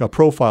that would be, a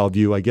profile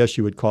view, I guess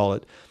you would call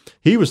it.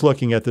 He was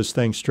looking at this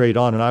thing straight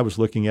on, and I was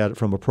looking at it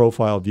from a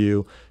profile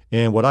view.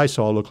 And what I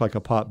saw looked like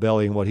a pot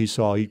belly, and what he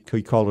saw, he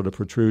called it a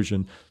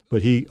protrusion.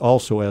 But he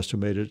also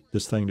estimated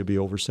this thing to be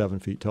over 7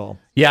 feet tall.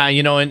 Yeah,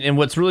 and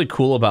what's really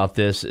cool about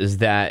this is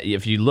that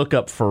if you look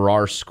up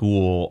Farrar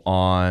School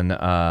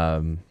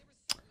on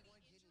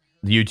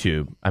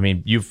YouTube, I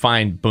mean, you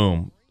find,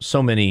 boom,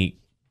 so many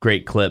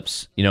great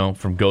clips,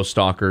 from Ghost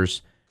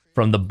Stalkers,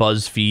 from the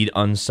BuzzFeed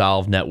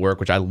Unsolved Network,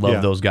 which I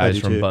love those guys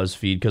from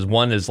BuzzFeed, because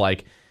one is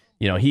like,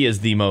 he is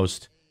the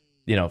most,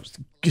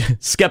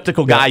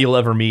 skeptical guy you'll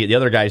ever meet. The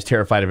other guy is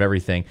terrified of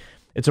everything.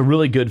 It's a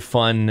really good,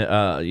 fun,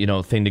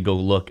 thing to go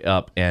look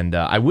up. And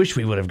I wish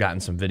we would have gotten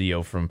some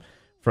video from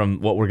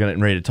what we're getting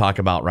ready to talk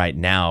about right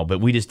now,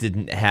 but we just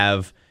didn't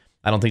have,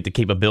 I don't think, the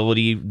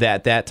capability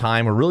that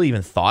time, or really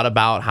even thought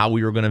about how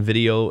we were going to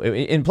video.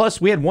 And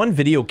plus, we had one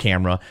video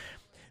camera.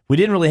 We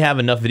didn't really have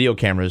enough video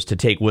cameras to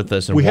take with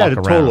us and walk around. We had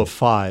a total of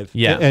 5.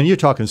 Yeah. And you're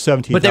talking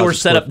 17,000. But they were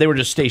set up, they were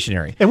just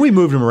stationary. And we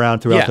moved them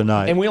around throughout the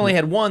night. And we only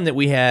had one that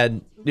we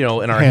had, in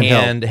our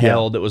hand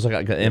held. It was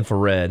like an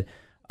infrared.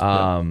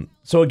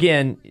 So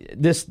again,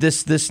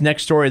 this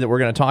next story that we're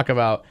going to talk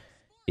about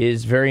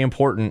is very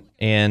important,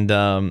 and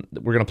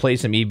we're going to play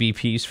some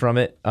EVPs from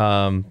it.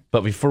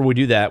 But before we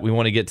do that, we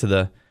want to get to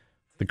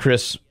the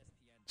Chris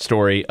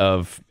story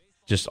of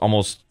just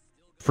almost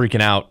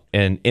freaking out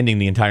and ending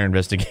the entire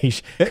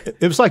investigation.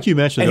 It was like you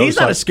mentioned. And he's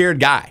not a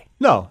scared guy.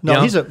 No,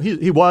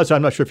 he was.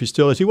 I'm not sure if he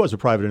still is. He was a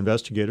private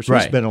investigator, so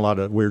he's been in a lot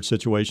of weird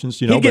situations.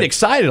 He'd get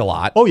excited a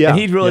lot. Oh yeah, and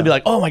he'd really be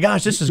like, "Oh my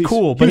gosh, this is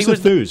cool." But he was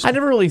enthused. I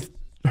never really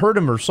heard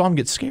him or saw him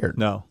get scared.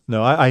 No,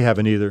 I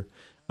haven't either.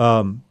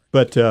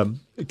 But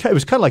it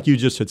was kind of like you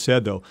just had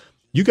said, though.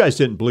 You guys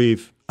didn't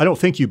believe. I don't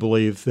think you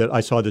believed that I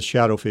saw this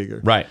shadow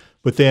figure. Right.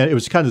 But then it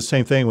was kind of the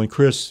same thing when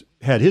Chris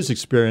had his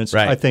experience.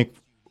 Right. I think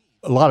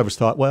a lot of us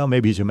thought, well,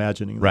 maybe he's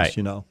imagining this,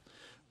 right.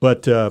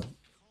 But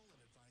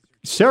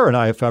Sarah and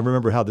I, if I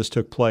remember how this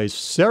took place,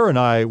 Sarah and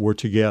I were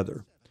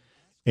together,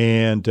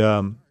 and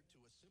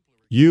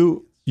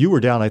you were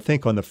down, I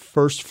think, on the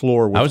first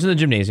floor. I was in the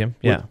gymnasium.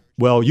 Yeah.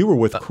 Well, you were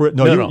with Chris.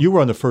 No, you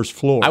were on the first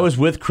floor. I was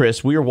with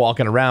Chris. We were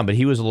walking around, but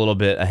he was a little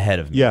bit ahead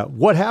of me. Yeah.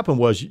 What happened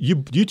was you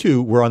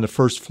two were on the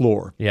first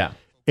floor. Yeah.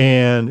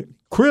 And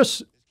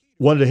Chris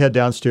wanted to head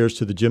downstairs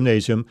to the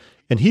gymnasium,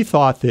 and he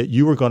thought that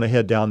you were going to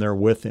head down there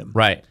with him.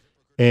 Right.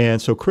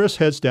 And so Chris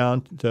heads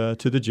down to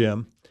the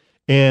gym,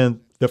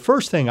 and the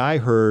first thing I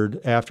heard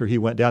after he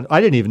went down,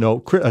 I didn't even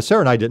know, Sarah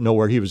and I didn't know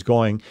where he was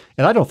going,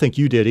 and I don't think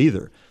you did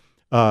either,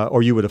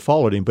 or you would have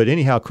followed him. But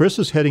anyhow, Chris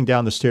is heading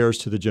down the stairs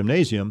to the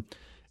gymnasium,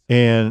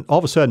 and all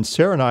of a sudden,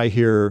 Sarah and I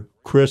hear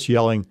Chris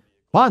yelling,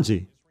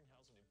 Bonzi,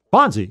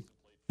 Bonzi.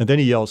 And then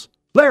he yells,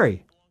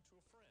 Larry,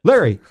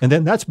 Larry. And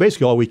then that's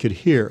basically all we could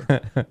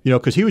hear,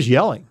 because he was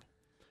yelling.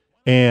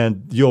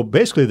 And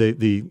basically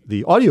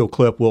the audio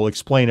clip will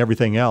explain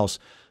everything else.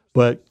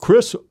 But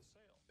Chris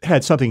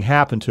had something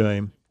happen to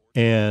him,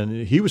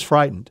 and he was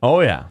frightened.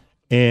 Oh, yeah.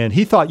 And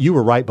he thought you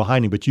were right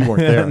behind him, but you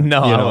weren't there.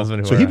 No, I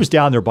wasn't. So he was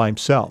down there by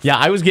himself. Yeah,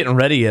 I was getting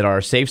ready at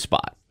our safe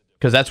spot,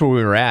 because that's where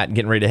we were at,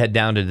 getting ready to head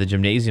down to the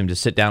gymnasium to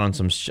sit down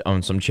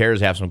on some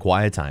chairs, have some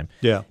quiet time.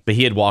 Yeah. But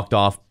he had walked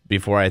off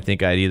before I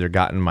think I'd either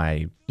gotten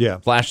my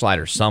flashlight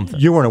or something.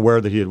 You weren't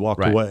aware that he had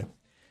walked away.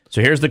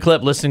 So here's the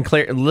clip.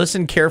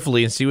 Listen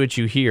carefully and see what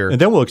you hear. And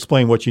then we'll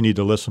explain what you need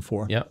to listen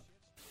for. Yep.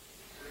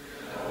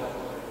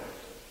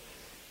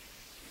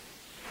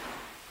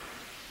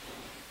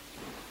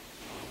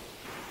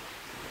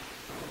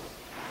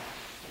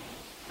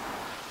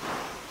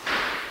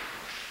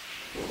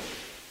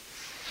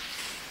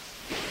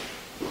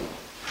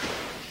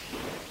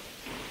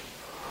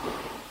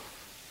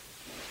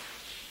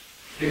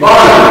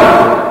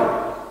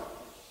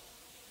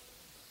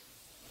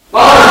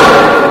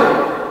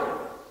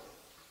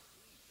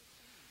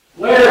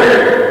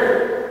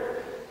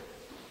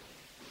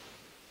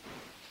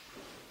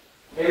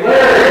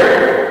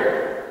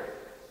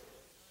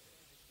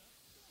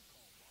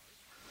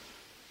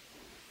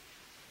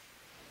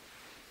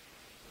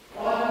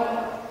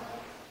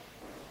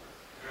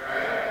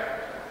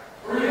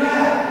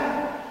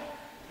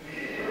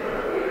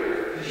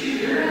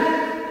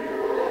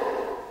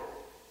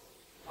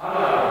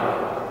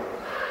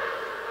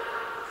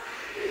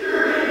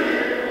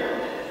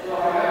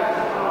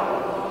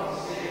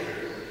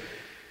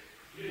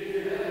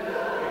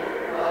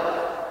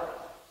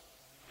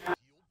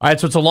 All right,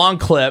 so it's a long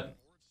clip,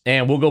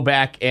 and we'll go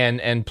back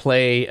and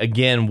play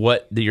again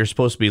what you're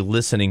supposed to be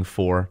listening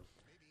for.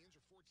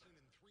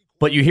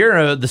 But you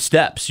hear the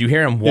steps. You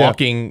hear him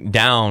walking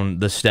down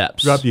the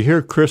steps. Rob, you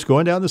hear Chris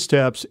going down the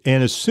steps,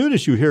 and as soon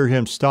as you hear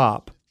him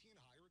stop,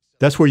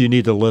 that's where you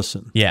need to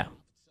listen. Yeah.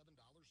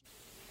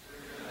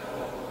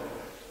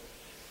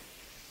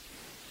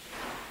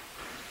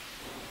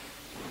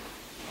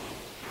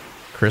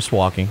 Chris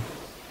walking.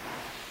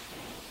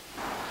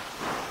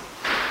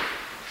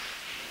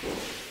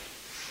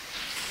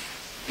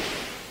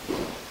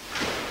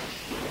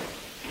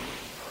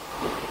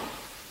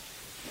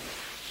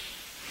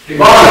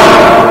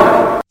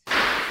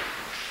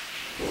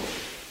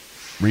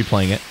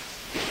 Replaying it.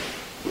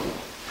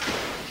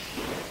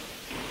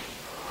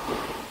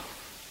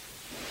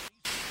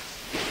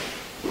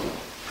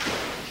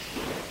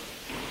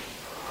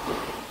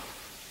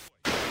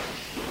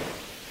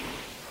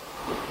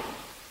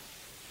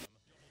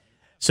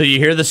 So you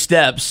hear the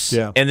steps,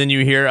 and then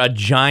you hear a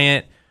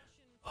giant...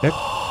 Yeah,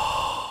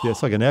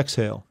 it's like an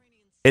exhale.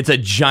 It's a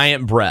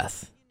giant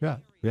breath.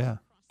 Yeah.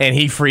 And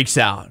he freaks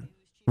out.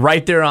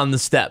 Right there on the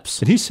steps.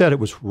 And he said it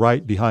was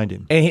right behind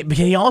him. And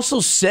he also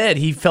said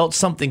he felt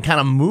something kind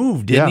of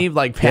move, didn't he?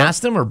 Like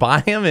past him or by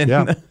him?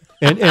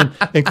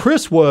 And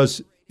Chris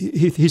was,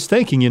 he's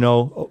thinking,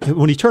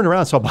 when he turned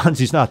around and saw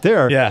Bonzi's not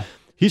there,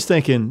 he's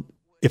thinking,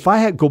 if I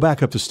had to go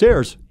back up the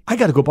stairs, I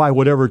got to go by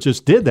whatever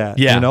just did that.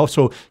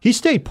 So he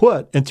stayed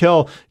put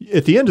until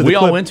at the end of the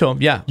clip. We all went to him,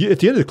 at the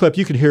end of the clip,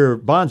 you can hear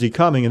Bonzi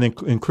coming,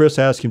 and Chris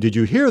asked him, did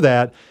you hear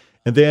that?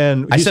 And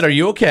then I said, are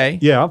you okay?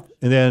 Yeah.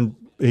 And then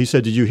he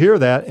said, did you hear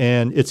that?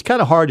 And it's kind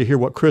of hard to hear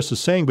what Chris is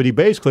saying, but he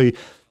basically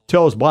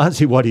tells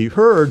Bonzi what he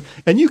heard,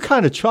 and you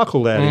kind of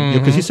chuckled at him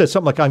because he said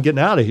something like, I'm getting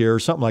out of here or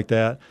something like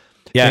that.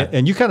 Yeah.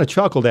 And you kind of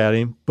chuckled at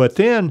him. But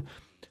then,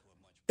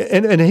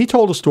 and he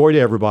told a story to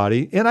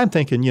everybody, and I'm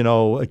thinking,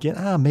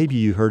 again, maybe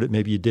you heard it,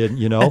 maybe you didn't,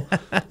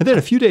 And then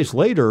a few days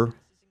later,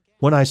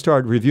 when I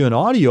started reviewing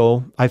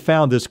audio, I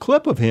found this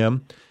clip of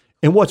him,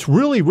 and what's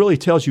really, really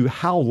tells you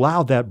how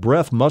loud that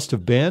breath must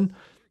have been,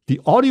 the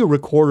audio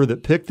recorder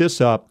that picked this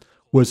up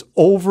was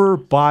over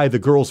by the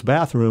girls'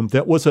 bathroom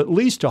that was at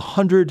least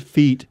 100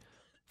 feet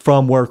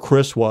from where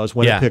Chris was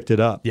when he picked it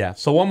up. Yeah.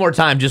 So one more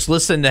time, just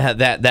listen to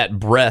that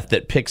breath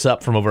that picks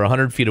up from over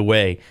 100 feet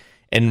away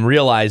and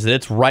realize that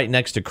it's right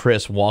next to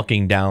Chris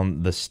walking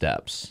down the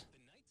steps.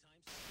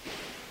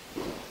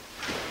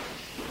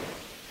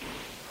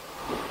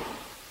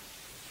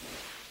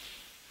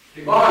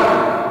 Hey,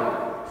 Bonnie.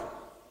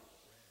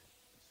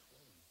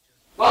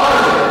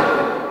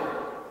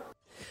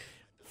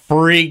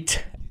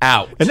 Freaked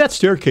out. And that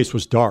staircase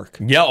was dark.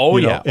 Yeah,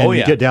 And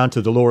you get down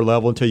to the lower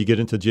level until you get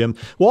into the gym.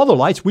 Well, all the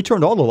lights, we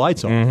turned all the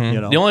lights on.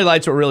 The only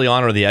lights that were really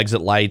on are the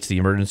exit lights, the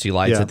emergency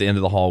lights at the end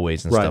of the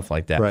hallways and stuff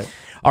like that. Right.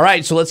 All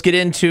right, so let's get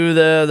into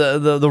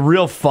the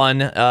real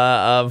fun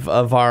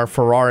of our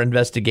Farrar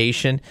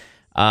investigation,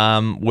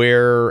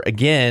 where,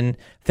 again,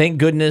 thank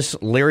goodness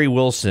Larry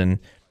Wilson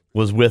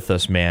was with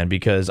us, man,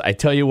 because I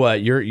tell you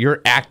what,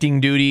 your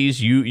acting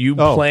duties, you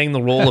playing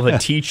the role of a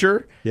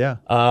teacher.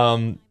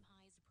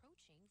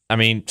 I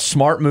mean,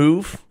 smart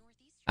move.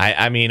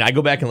 I mean, I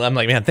go back and I'm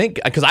like, man,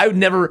 because I would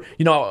never,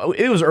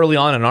 it was early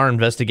on in our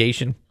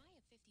investigation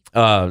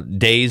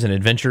days and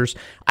adventures.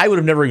 I would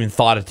have never even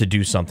thought to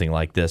do something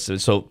like this.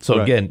 So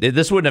again,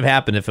 this wouldn't have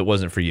happened if it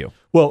wasn't for you.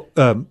 Well,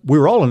 we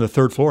were all on the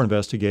third floor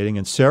investigating,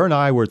 and Sarah and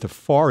I were at the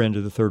far end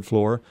of the third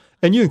floor,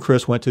 and you and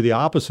Chris went to the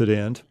opposite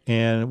end,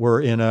 and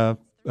were in a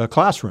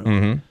classroom.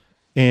 Mm-hmm.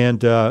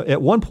 And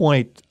at one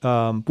point,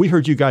 we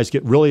heard you guys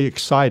get really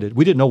excited.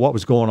 We didn't know what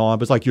was going on,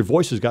 but it's like your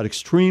voices got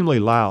extremely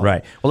loud.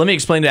 Right. Well, let me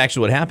explain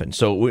actually what happened.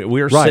 So we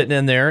were sitting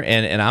in there,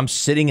 and I'm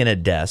sitting in a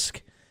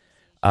desk.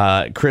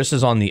 Chris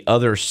is on the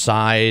other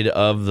side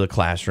of the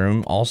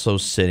classroom, also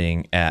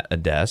sitting at a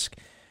desk.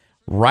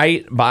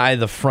 Right by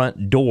the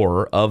front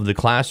door of the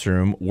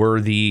classroom were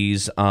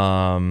these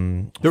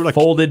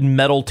folded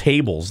metal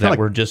tables that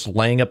were just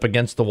laying up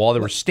against the wall. They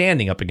were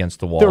standing up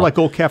against the wall. They're like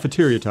old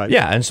cafeteria type.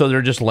 Yeah, and so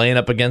they're just laying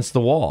up against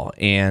the wall.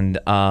 And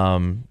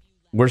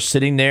we're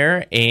sitting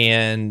there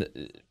and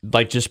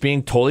like just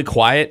being totally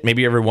quiet.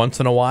 Maybe every once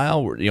in a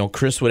while,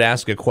 Chris would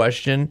ask a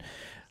question.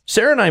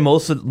 Sarah and I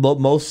most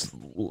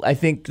I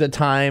think the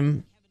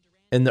time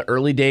in the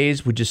early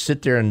days would just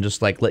sit there and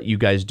just like let you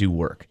guys do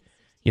work.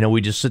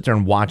 we just sit there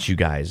and watch you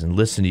guys and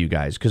listen to you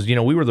guys because,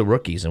 we were the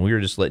rookies and we were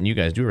just letting you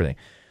guys do everything.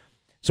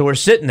 So we're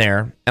sitting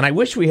there, and I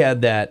wish we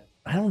had that.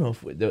 I don't know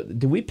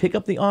did we pick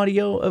up the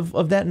audio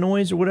of that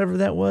noise or whatever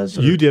that was?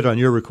 Or? You did on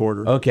your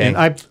recorder. Okay.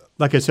 And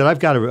like I said, I've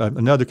got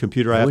another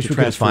computer. I have to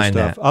transfer find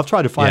stuff. that. I'll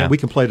try to find it. We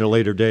can play it at a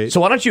later date. So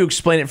why don't you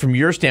explain it from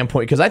your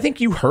standpoint? Because I think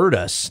you heard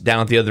us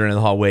down at the other end of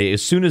the hallway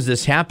as soon as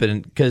this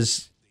happened.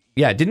 Because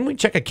didn't we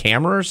check a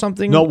camera or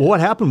something? No, what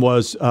happened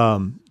was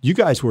you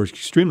guys were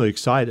extremely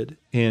excited,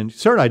 and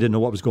Sarah and I didn't know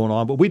what was going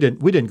on, but we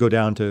didn't go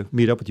down to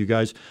meet up with you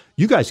guys.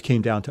 You guys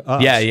came down to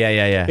us.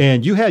 Yeah.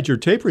 And you had your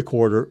tape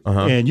recorder,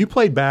 and you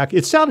played back.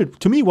 It sounded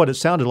to me, what it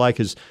sounded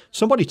like is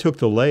somebody took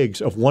the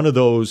legs of one of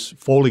those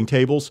folding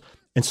tables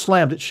and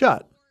slammed it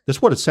shut. That's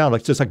what it sounded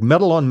like. It's just like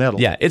metal on metal.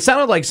 Yeah, it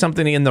sounded like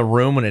something in the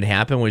room when it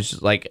happened was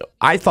like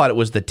I thought it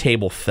was the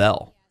table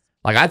fell.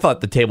 Like, I thought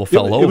the table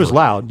fell over. It was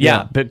loud.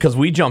 Yeah, because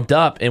we jumped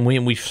up, and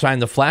when we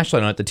shined the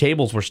flashlight on it, the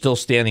tables were still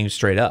standing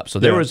straight up. So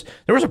there was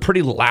a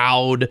pretty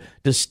loud,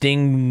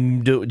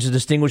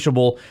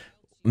 distinguishable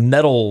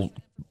metal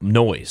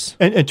noise.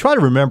 And try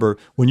to remember,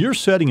 when you're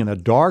sitting in a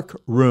dark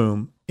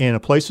room and a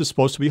place that's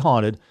supposed to be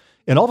haunted,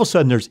 and all of a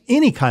sudden there's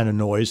any kind of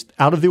noise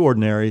out of the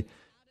ordinary,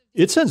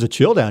 it sends a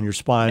chill down your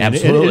spine.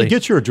 Absolutely. And it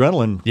gets your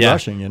adrenaline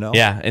rushing,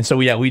 Yeah, and so,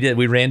 we did.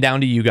 We ran down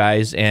to you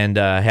guys and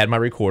had my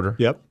recorder.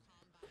 Yep.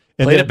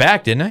 Played it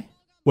back, didn't I?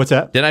 What's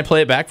that? Didn't I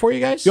play it back for you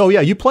guys? Oh,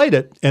 yeah, you played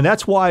it. And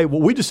that's why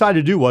what we decided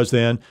to do was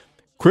then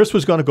Chris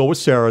was going to go with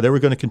Sarah. They were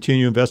going to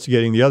continue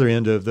investigating the other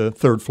end of the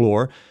third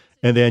floor.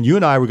 And then you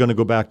and I were going to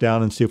go back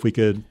down and see if we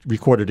could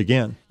record it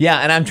again. Yeah,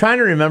 and I'm trying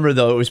to remember,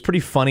 though, it was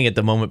pretty funny at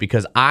the moment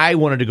because I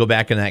wanted to go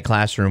back in that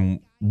classroom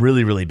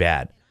really, really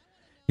bad.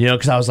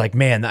 Because I was like,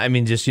 man, I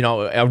mean, just,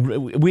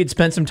 we had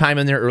spent some time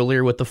in there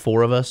earlier with the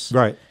four of us.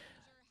 Right.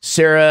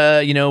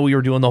 Sarah, we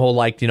were doing the whole,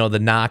 like, the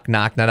knock,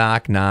 knock, knock,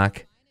 knock,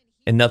 knock.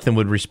 And nothing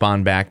would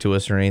respond back to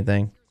us or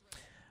anything.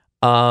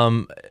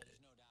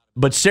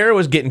 But Sarah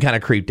was getting kind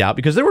of creeped out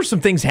because there were some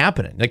things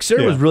happening. Like,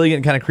 Sarah was really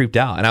getting kind of creeped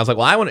out. And I was like,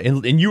 well, I want to,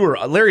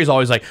 and Larry's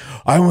always like,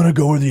 I want to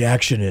go where the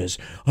action is.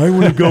 I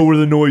want to go where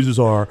the noises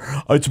are.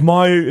 It's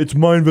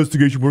my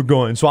investigation. We're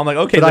going. So I'm like,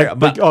 okay.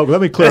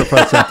 Let me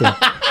clarify something.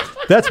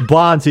 That's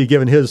Bonzi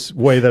giving his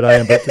way that I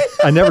am, but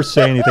I never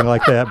say anything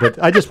like that.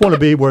 But I just want to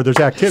be where there's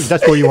activity.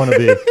 That's where you want to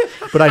be.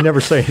 But I never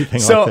say anything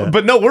like that.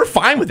 But no, we're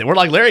fine with it. We're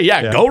like, Larry,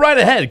 go right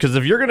ahead. Because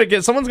if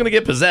someone's going to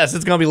get possessed,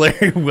 it's going to be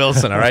Larry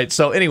Wilson, all right?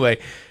 So anyway,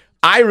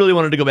 I really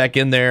wanted to go back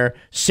in there.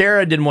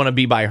 Sarah didn't want to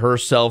be by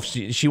herself.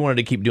 She wanted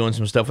to keep doing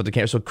some stuff with the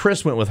camera. So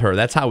Chris went with her.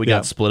 That's how we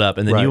got split up.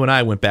 And then you and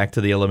I went back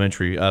to the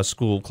elementary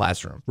school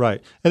classroom.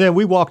 Right. And then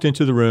we walked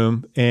into the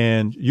room,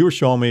 and you were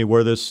showing me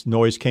where this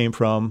noise came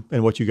from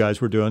and what you guys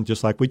were doing,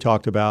 just like we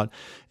talked about.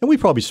 And we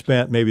probably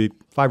spent maybe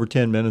 5 or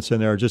 10 minutes in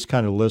there just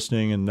kind of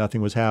listening, and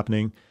nothing was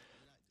happening.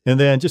 And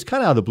then just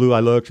kind of out of the blue, I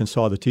looked and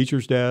saw the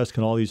teacher's desk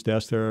and all these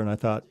desks there, and I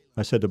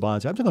said to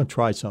Bonzi, I'm just going to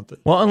try something.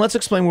 Well, and let's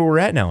explain where we're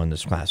at now in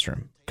this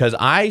classroom. Because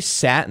I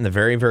sat in the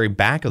very, very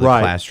back of the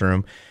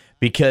classroom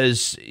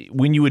because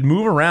when you would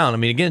move around, I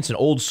mean, again, it's an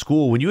old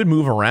school. When you would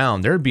move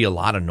around, there would be a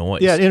lot of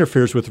noise. Yeah, it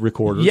interferes with the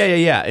recorders.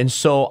 Yeah. And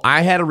so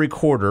I had a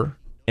recorder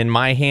in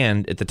my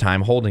hand at the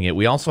time holding it.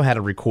 We also had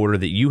a recorder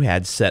that you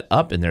had set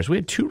up in there. So we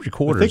had two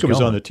recorders. I think it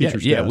was on the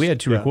teacher's desk. Yeah, we had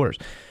two recorders.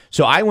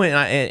 So I went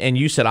and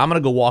you said, I'm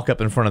going to go walk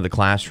up in front of the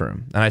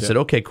classroom. And I said,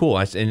 okay, cool.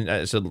 I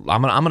said,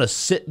 I'm going to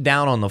sit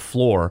down on the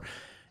floor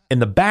in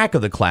the back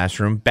of the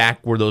classroom, back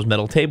where those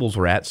metal tables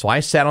were at. So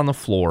I sat on the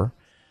floor,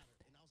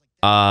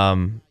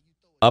 my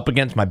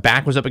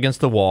back was up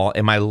against the wall,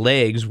 and my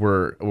legs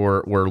were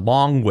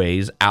long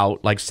ways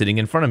out, like sitting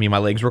in front of me. My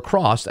legs were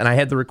crossed, and I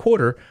had the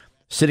recorder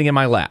sitting in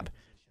my lap.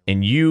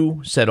 And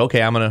you said,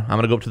 okay, I'm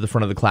gonna go up to the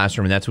front of the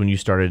classroom, and that's when you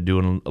started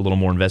doing a little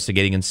more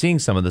investigating and seeing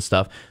some of the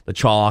stuff, the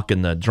chalk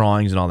and the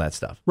drawings and all that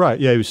stuff. Right.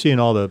 Yeah, you were seeing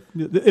all the.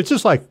 It's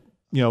just like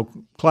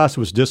class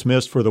was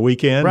dismissed for the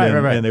weekend, right.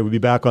 And they would be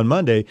back on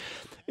Monday,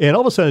 and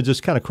all of a sudden it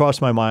just kind of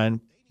crossed my mind.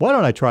 Why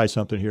don't I try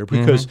something here?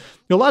 Because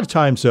a lot of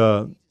times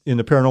in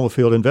the paranormal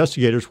field,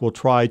 investigators will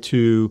try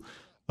to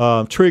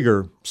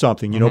trigger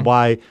something,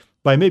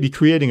 by maybe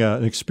creating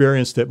an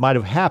experience that might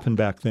have happened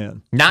back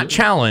then. Not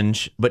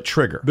challenge, but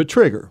trigger.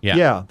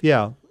 Yeah.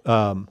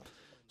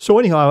 So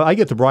anyhow, I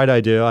get the bright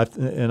idea,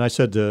 and I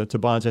said to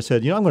Bonds, I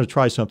said, I'm going to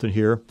try something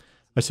here.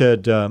 I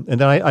said, and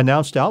then I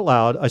announced out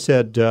loud, I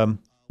said,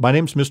 my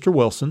name's Mr.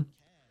 Wilson,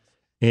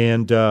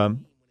 and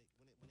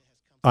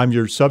I'm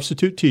your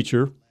substitute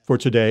teacher for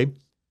today,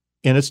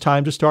 and it's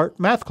time to start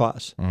math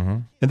class.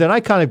 And then I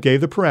kind of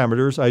gave the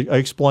parameters. I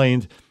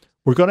explained,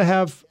 we're going to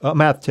have a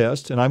math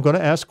test, and I'm going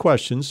to ask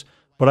questions,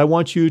 but I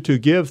want you to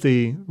give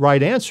the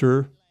right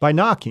answer by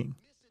knocking.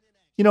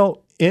 And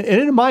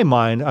in my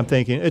mind, I'm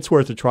thinking it's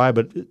worth a try,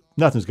 but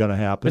nothing's going to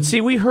happen. But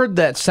see, we heard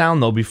that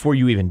sound, though, before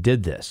you even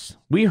did this.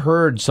 We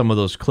heard some of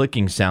those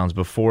clicking sounds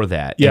before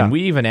that. Yeah. And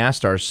we even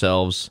asked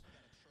ourselves,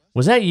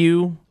 was that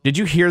you? Did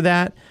you hear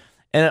that?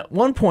 And at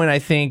one point, I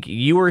think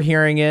you were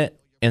hearing it,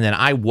 and then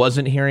I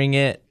wasn't hearing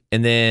it.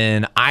 and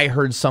then I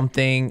heard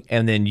something,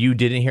 and then you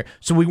didn't hear.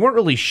 So we weren't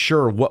really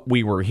sure what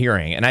we were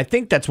hearing. And I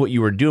think that's what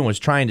you were doing, was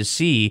trying to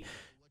see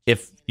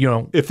if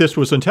this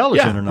was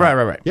intelligent or not.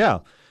 Right. Yeah.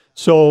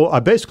 So I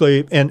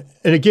basically, and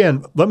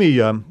again, let me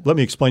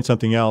explain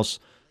something else.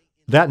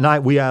 That night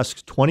we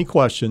asked 20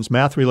 questions,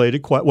 math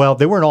related. Well,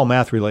 they weren't all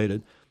math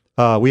related.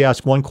 We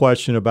asked one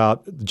question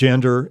about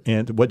gender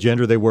and what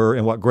gender they were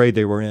and what grade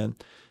they were in.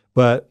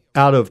 But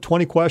out of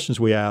 20 questions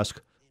we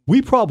asked,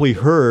 we probably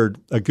heard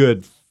a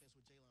good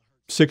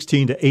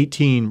 16 to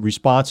 18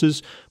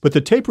 responses, but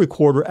the tape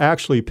recorder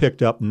actually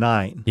picked up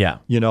 9. Yeah.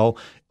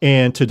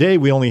 And today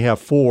we only have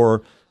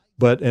 4,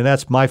 and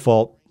that's my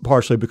fault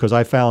partially because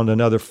I found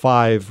another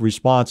 5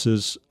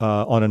 responses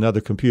on another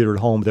computer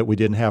at home that we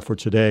didn't have for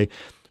today.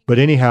 But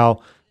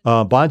anyhow,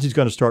 Bonzi's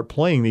going to start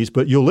playing these,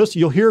 but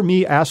you'll hear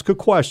me ask a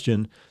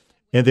question,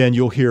 and then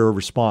you'll hear a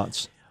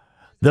response.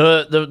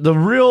 The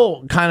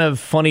real kind of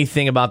funny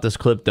thing about this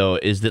clip, though,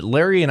 is that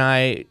Larry and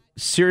I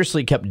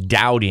seriously kept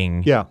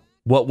doubting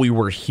what we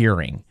were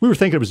hearing. We were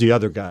thinking it was the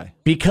other guy.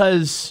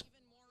 Because,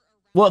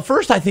 well, at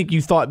first I think you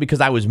thought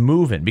because I was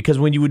moving. Because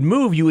when you would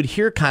move, you would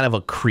hear kind of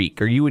a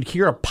creak, or you would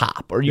hear a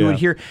pop, or you would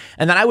hear,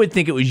 and then I would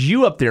think it was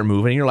you up there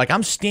moving, and you're like,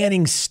 I'm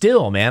standing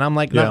still, man. I'm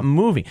like not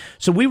moving.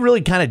 So we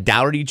really kind of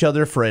doubted each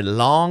other for a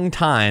long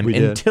time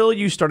until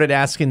you started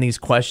asking these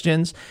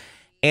questions.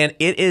 And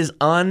it is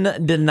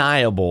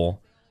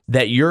undeniable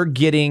that you're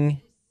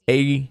getting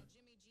a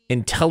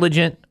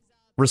intelligent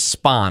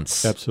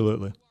response.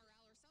 Absolutely.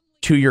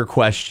 To your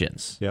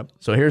questions. Yep.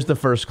 So here's the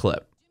first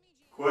clip.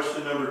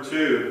 Question number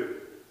 2.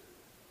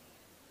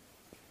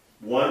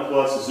 1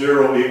 plus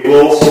 0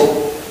 equals.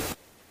 Is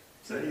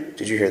that you?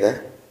 Did you hear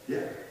that?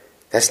 Yeah.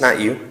 That's not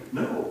you?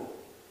 No.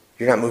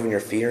 You're not moving your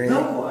feet or anything?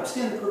 No, I'm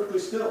standing perfectly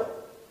still.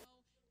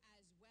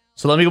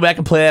 So let me go back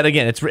and play that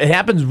again. It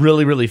happens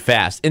really, really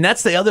fast. And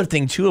that's the other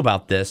thing, too,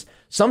 about this.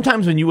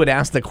 Sometimes when you would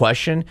ask the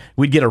question,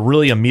 we'd get a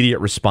really immediate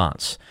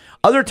response.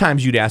 Other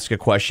times you'd ask a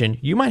question,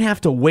 you might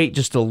have to wait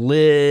just a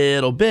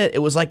little bit. It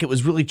was like it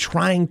was really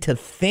trying to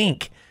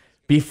think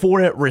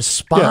before it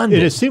responded. Yeah,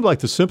 and it seemed like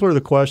the simpler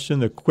the question,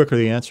 the quicker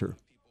the answer.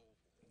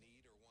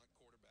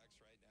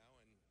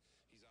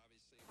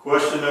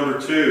 Question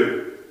number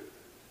 2.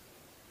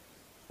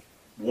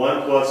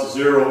 1 plus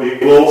 0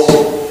 equals.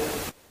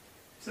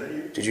 Is that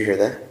you? Did you hear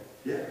that?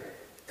 Yeah.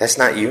 That's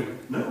not you?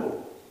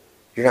 No.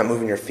 You're not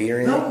moving your feet or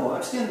anything? No,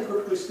 I'm standing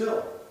perfectly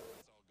still.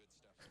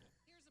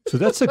 So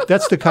that's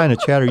the kind of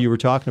chatter you were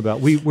talking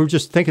about. We were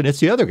just thinking it's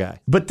the other guy.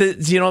 But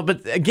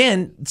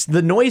again,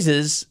 the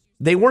noises,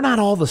 they were not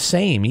all the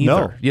same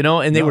either.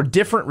 And they were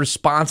different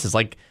responses.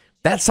 Like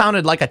that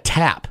sounded like a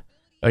tap.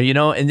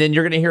 And then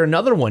you're going to hear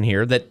another one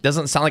here that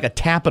doesn't sound like a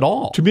tap at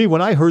all. To me,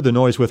 when I heard the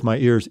noise with my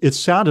ears, it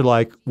sounded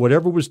like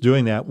whatever was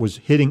doing that was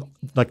hitting,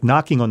 like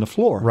knocking on the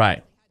floor.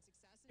 Right.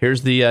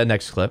 Here's the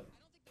next clip.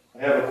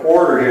 I have a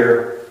quarter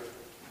here.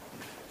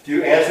 If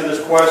you answer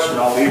this question,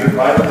 I'll leave it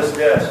right on this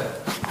desk.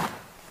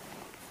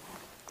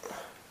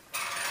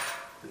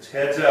 It's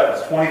heads up.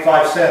 It's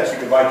 25 cents. You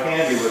can buy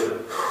candy with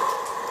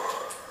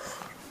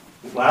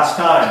it. Last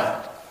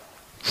time.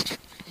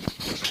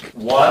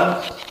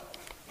 1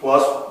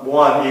 plus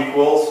 1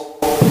 equals.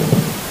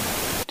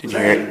 Did you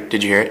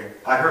hear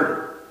it? I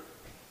heard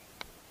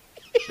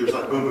it. It was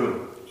like boom,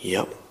 boom.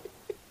 Yep.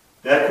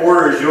 That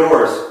quarter is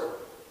yours.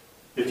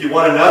 If you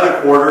want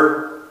another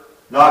quarter,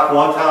 knock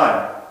 1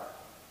 time.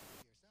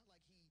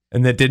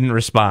 And that didn't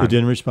respond. It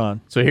didn't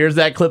respond. So here's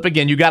that clip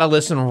again. You got to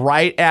listen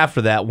right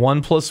after that.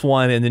 1 plus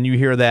 1, and then you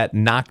hear that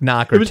knock,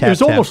 knock, or tap, It was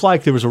tap. almost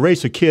like there was a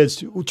race of kids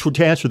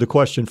to answer the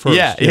question first.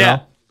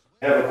 Yeah.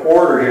 I have a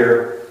quarter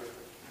here.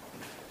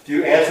 If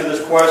you answer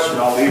this question,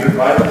 I'll leave it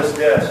right on this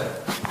desk.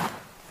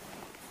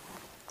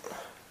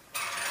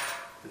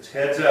 It's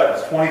heads up.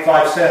 It's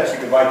 25 cents. You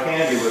can buy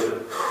candy with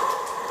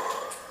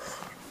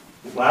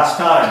it. Last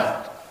time.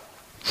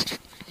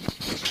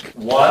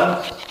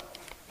 1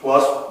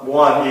 plus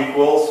 1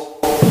 equals.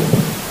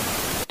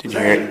 Did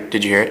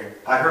you hear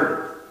it? I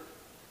heard it.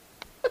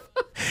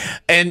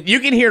 And you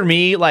can hear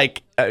me,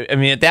 like, I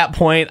mean, at that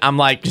point, I'm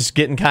like just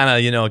getting kind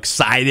of,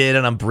 excited,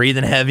 and I'm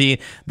breathing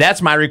heavy.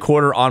 That's my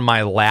recorder on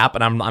my lap,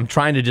 and I'm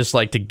trying to just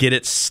like to get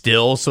it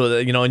still, so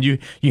that and you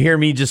hear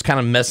me just kind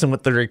of messing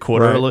with the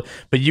recorder a little.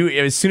 But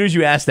as soon as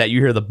you ask that, you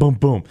hear the boom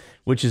boom,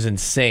 which is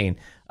insane.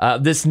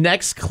 This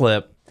next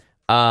clip,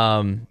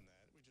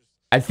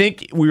 I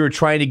think we were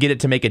trying to get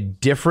it to make a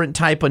different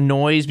type of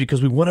noise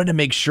because we wanted to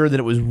make sure that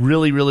it was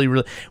really, really,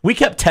 really. We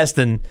kept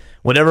testing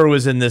whatever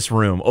was in this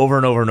room over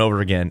and over and over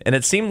again, and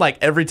it seemed like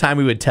every time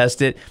we would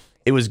test it,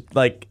 it was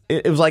like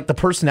the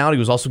personality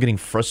was also getting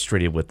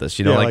frustrated with us.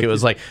 It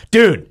was like,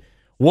 dude,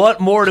 what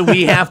more do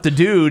we have to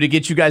do to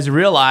get you guys to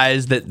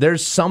realize that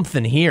there's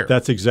something here?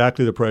 That's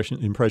exactly the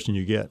impression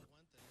you get.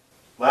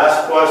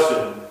 Last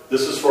question.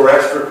 This is for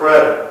extra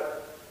credit.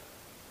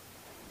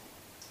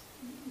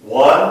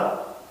 1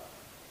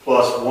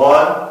 plus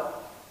 1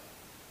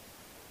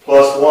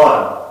 plus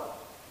 1.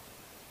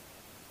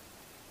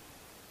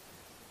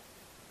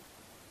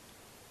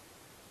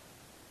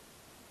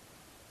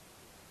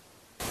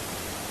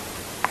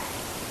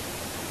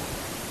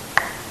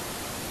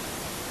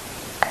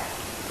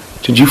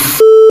 Did you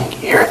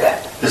hear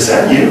that? Is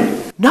that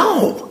you?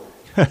 No.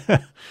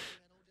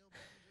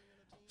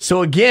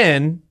 So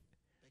again,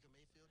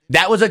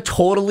 that was a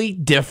totally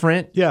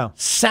different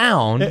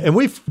sound, and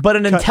but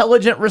an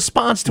intelligent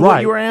response to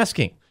what you were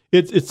asking.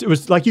 It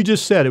was like you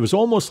just said. It was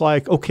almost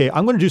like, okay,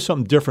 I'm going to do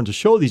something different to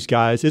show these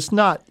guys. It's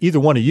not either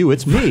one of you,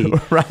 it's me.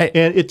 Right.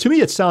 And to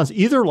me, it sounds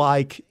either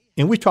like,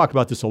 and we've talked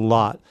about this a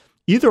lot,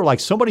 either like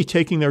somebody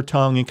taking their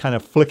tongue and kind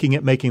of flicking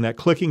it, making that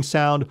clicking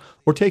sound,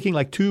 or taking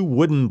like two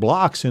wooden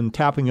blocks and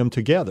tapping them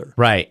together.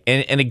 Right.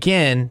 And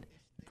again,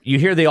 you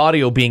hear the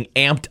audio being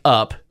amped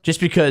up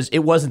just because it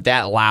wasn't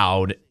that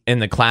loud in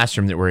the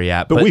classroom that we're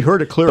at. But we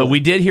heard it clearly. But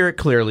we did hear it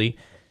clearly.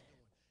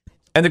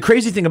 And the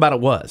crazy thing about it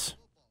was,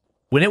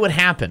 when it would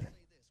happen,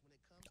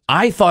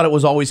 I thought it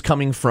was always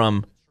coming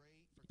from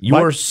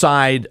your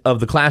side of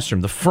the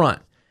classroom, the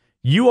front.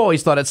 You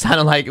always thought it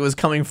sounded like it was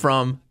coming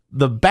from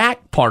the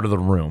back part of the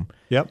room.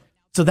 Yep.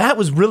 So that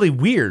was really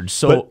weird.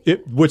 So,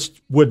 which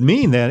would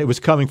mean then it was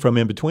coming from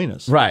in between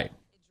us. Right.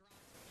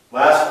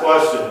 Last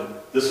question.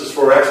 This is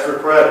for extra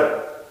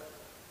credit.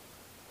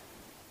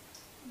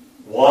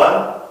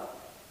 1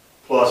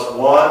 plus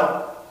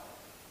 1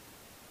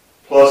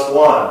 plus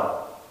 1.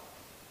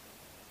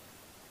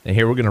 And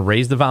here we're going to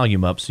raise the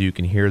volume up so you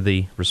can hear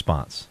the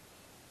response.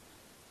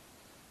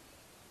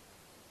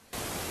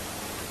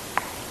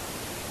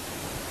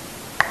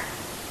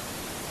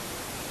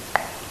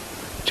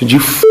 Did you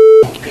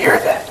hear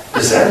that?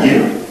 Is that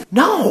you?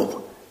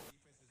 No.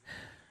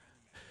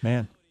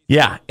 Man.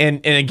 Yeah,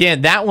 and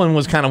again, that one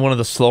was kind of one of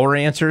the slower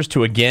answers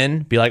to, again,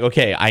 be like,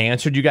 okay, I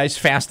answered you guys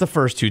fast the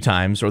first 2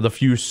 times, or the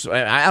few,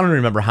 I don't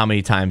remember how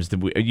many times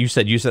you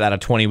said out of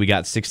 20 we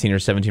got 16 or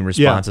 17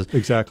 responses. Yeah,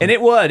 exactly. And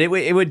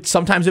it would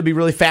sometimes it'd be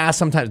really fast,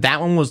 sometimes that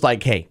one was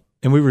like, hey.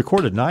 And we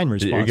recorded 9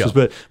 responses.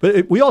 There you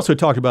But we also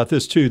talked about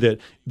this too, that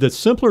the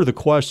simpler the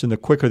question, the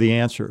quicker the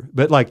answer.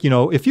 But like,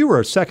 if you were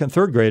a second,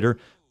 third grader,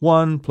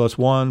 1 plus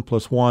 1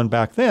 plus 1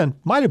 back then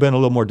might have been a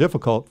little more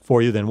difficult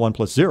for you than 1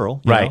 plus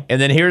 0. Right. know?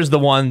 And then here's the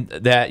one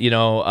that,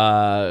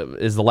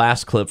 is the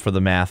last clip for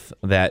the math.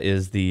 That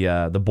is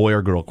the boy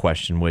or girl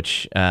question,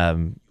 which,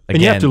 again.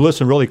 And you have to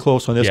listen really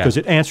close on this because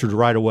it answered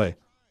right away.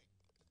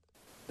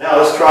 Now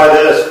let's try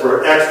this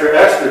for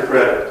extra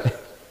credit.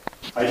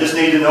 I just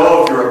need to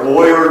know if you're a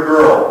boy or a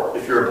girl.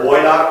 If you're a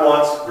boy, knock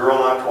once, girl,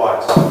 knock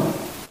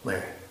twice.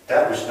 Larry.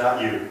 That was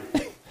not you.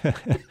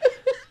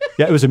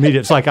 Yeah, it was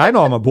immediate. It's like, I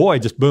know I'm a boy,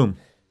 just boom.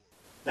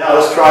 Now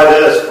let's try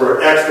this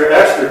for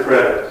extra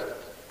credit.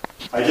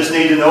 I just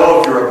need to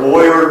know if you're a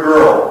boy or a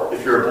girl.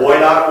 If you're a boy,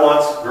 knock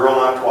once, girl,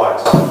 knock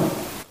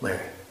twice.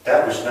 Larry.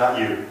 That was not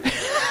you.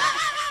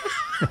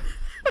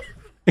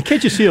 And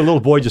can't you see a little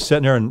boy just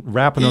sitting there and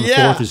rapping on the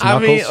floor with his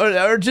knuckles? I mean,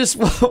 or just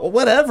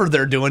whatever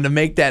they're doing to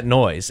make that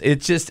noise.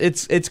 It's just,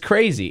 it's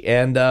crazy.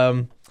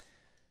 And,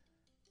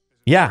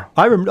 yeah.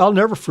 I'll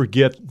never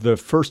forget the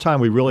first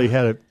time we really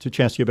had a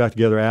chance to get back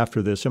together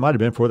after this. It might have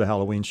been for the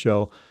Halloween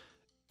show.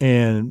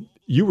 And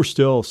you were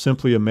still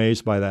simply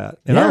amazed by that.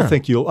 And I don't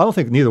think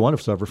neither one of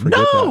us ever forget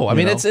that. No, I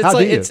mean, it's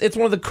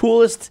one of the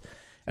coolest.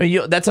 I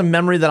mean, that's a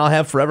memory that I'll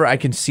have forever. I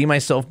can see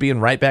myself being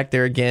right back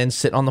there again,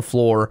 sitting on the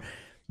floor,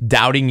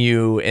 doubting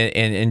you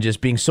and just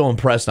being so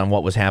impressed on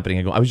what was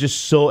happening. I was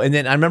just so, and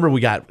then I remember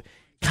we got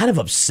kind of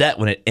upset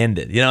when it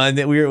ended, and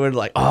then we were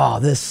like, oh,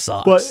 this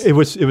sucks. Well, it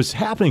was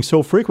happening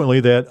so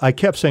frequently that I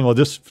kept saying, well,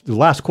 this the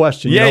last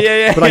question.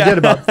 Yeah. But I did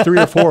about 3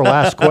 or 4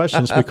 last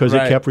questions because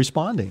it kept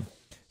responding.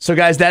 So,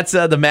 guys, that's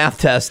the math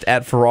test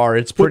at Farrar.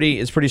 It's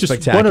pretty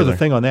spectacular. One other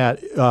thing on that,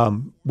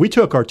 we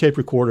took our tape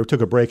recorder,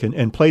 took a break,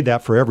 and played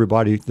that for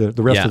everybody, the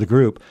rest of the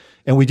group.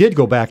 And we did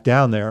go back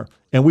down there,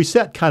 and we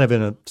sat kind of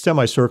in a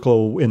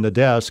semicircle in the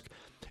desk.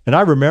 And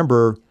I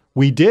remember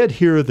we did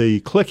hear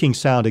the clicking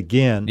sound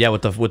again. Yeah,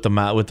 with the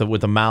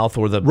mouth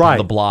or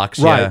the blocks.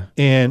 Right. Yeah.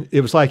 And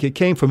it was like it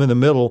came from in the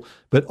middle,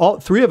 but all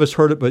 3 of us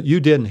heard it, but you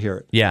didn't hear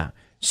it. Yeah.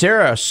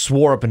 Sarah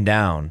swore up and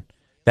down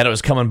that it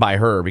was coming by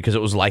her because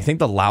it was, I think,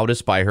 the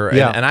loudest by her.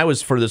 Yeah. And I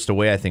was furthest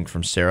away, I think,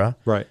 from Sarah.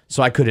 Right.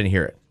 So I couldn't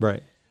hear it.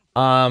 Right.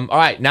 All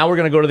right, now we're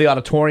going to go to the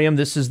auditorium.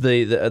 This is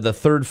the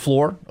 3rd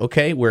floor,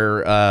 okay,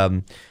 where,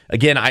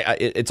 again,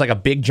 it's like a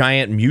big,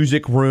 giant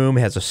music room.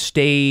 It has a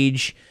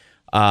stage.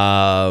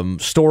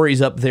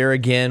 Stories up there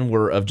again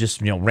were of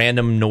just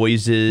random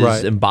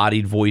noises,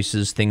 embodied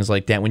voices, things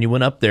like that. When you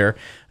went up there,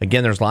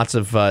 again, there's lots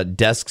of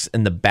desks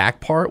in the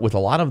back part with a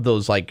lot of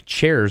those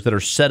chairs that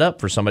are set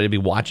up for somebody to be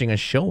watching a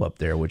show up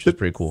there, which is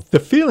pretty cool. The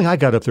feeling I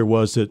got up there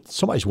was that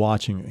somebody's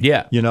watching me.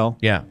 Yeah,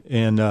 yeah,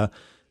 and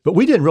but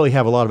we didn't really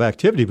have a lot of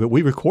activity, but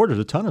we recorded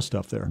a ton of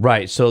stuff there.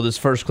 Right. So this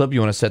first clip, you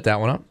want to set that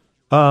one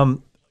up?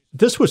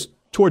 This was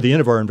toward the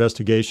end of our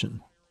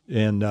investigation,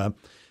 and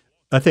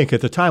I think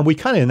at the time, we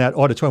kind of in that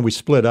auditorium, we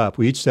split up.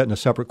 We each sat in a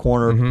separate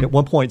corner. Mm-hmm. At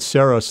one point,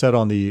 Sarah sat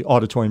on the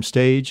auditorium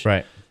stage.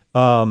 Right.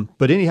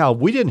 But anyhow,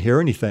 we didn't hear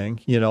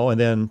anything, and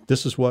then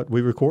this is what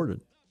we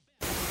recorded.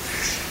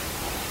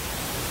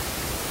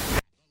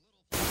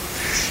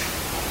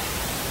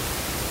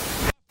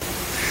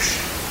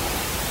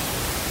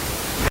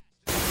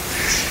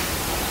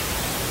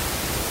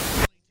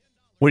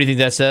 What do you think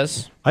that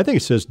says? I think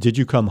it says, did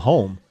you come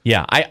home?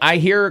 Yeah, I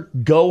hear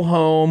go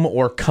home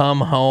or come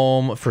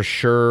home for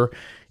sure.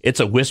 It's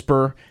a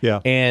whisper.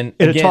 Yeah. And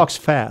it talks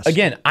fast.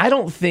 Again, I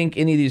don't think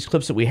any of these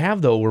clips that we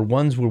have, though, were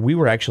ones where we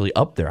were actually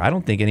up there. I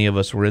don't think any of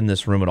us were in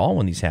this room at all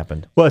when these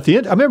happened. Well, at the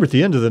end, I remember at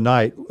the end of the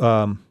night,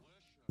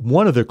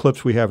 one of the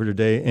clips we have here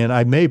today, and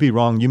I may be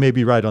wrong, you may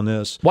be right on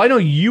this. Well, I know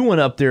you went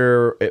up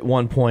there at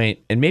one point,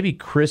 and maybe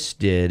Chris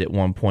did at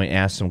one point,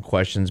 ask some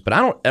questions, but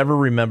I don't ever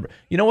remember.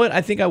 You know what?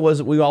 I think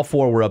we all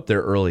four were up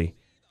there early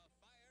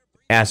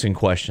asking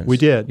questions. We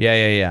did.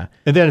 Yeah.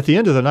 And then at the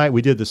end of the night,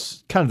 we did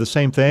this kind of the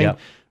same thing. Yep.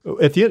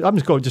 At the end, I'm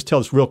just going to tell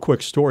this real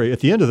quick story.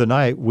 At the end of the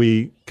night,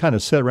 we kind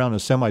of sat around in a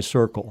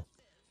semicircle,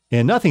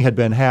 and nothing had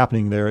been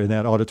happening there in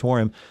that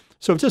auditorium.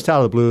 So just out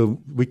of the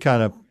blue, we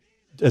kind of,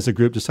 as a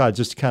group, decided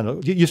just to kind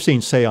of, you've seen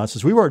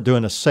seances. We weren't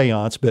doing a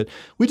seance, but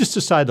we just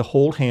decided to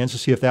hold hands to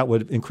see if that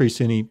would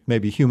increase any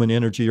maybe human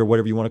energy or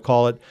whatever you want to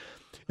call it.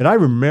 And I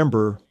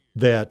remember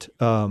that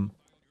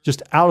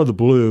just out of the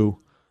blue,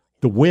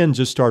 the wind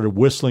just started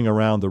whistling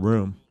around the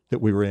room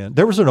that we were in.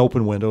 There was an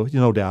open window,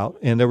 no doubt,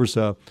 and there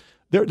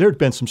had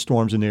been some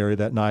storms in the area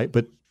that night,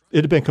 but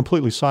it had been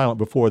completely silent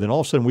before. Then all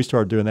of a sudden we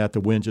started doing that. The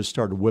wind just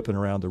started whipping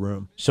around the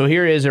room. So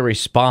here is a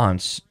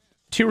response.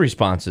 Two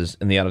responses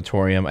in the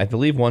auditorium. I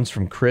believe one's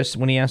from Chris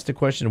when he asked the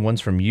question, and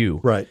one's from you.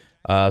 Right.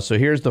 So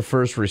here's the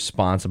first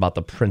response about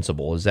the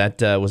principal. Was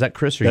that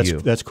Chris or you?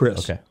 That's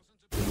Chris. Okay.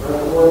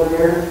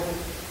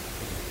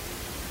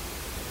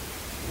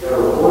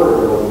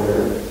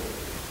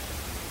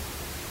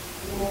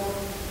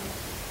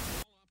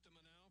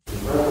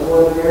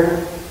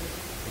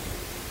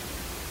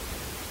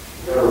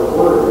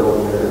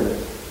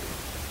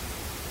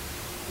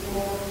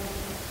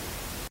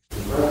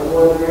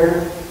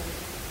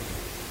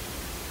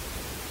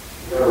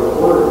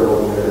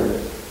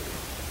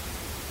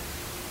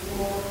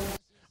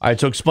 All right,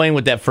 so explain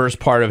what that first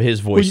part of his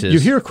voice is. You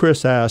hear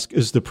Chris ask,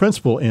 is the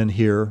principal in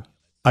here?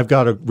 I've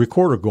got a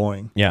recorder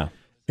going. Yeah.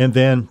 And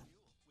then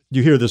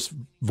you hear this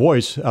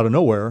voice out of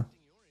nowhere.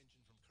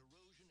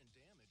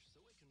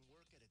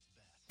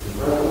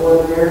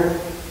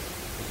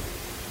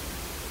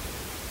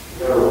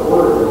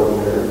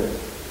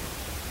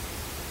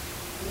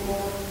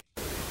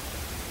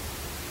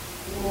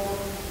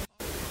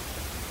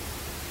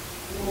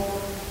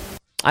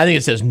 I think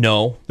it says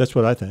no. That's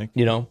what I think.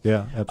 Yeah,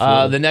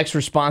 absolutely. The next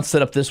response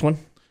set up this one.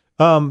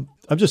 I'm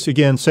just,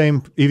 again,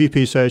 same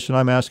EVP session.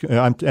 I'm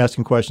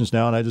asking questions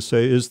now, and I just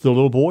say, is the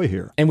little boy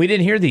here? And we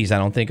didn't hear these, I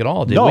don't think, at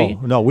all, did we?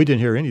 No, we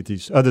didn't hear any of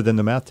these other than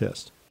the math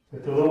test.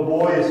 If the little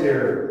boy is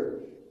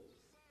here,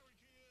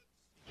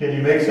 can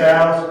you make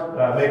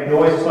sounds, make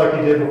noises like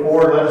you did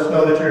before, and let us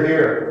know that you're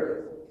here?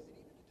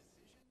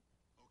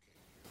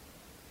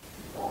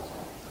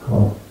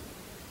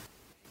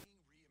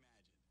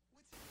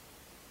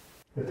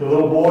 If the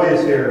little boy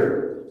is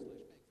here,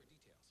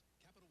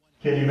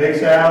 can you make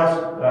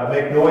sounds,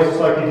 make noises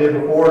like you did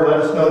before, and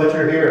let us know that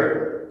you're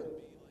here?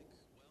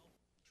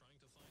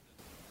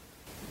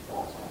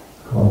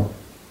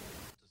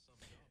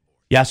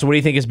 Yeah, so what do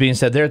you think is being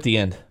said there at the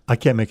end? I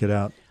can't make it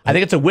out. I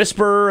think it's a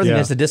whisper. I think Yeah.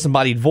 it's a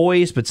disembodied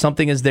voice, but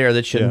something is there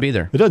that shouldn't be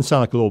there. It doesn't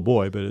sound like a little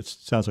boy, but it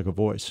sounds like a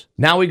voice.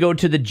 Now we go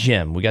to the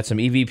gym. We got some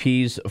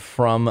EVPs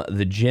from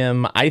the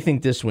gym. I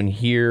think this one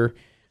here,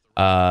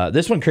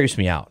 this one creeps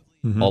me out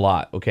a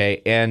lot,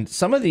 okay? And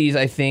some of these,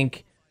 I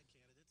think,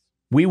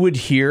 we would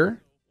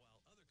hear.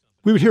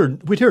 We'd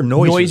hear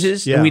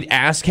noises. Yeah. And we'd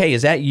ask, hey,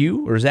 is that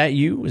you? Or is that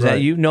you? Is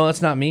that you? No,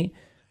 that's not me.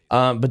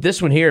 But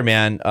this one here,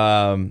 man,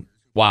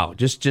 wow.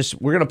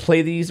 Just we're going to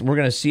play these. And we're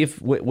going to see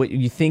if what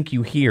you think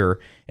you hear,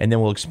 and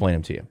then we'll explain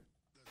them to you.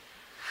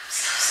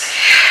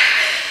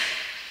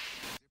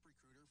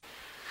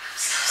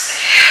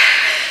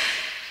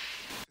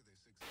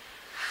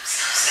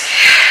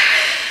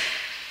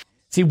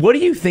 See, what do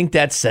you think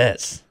that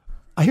says?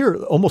 I hear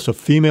almost a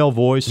female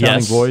voice,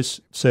 sounding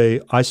voice, say,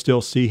 I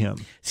still see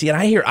him. See, and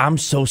I hear, I'm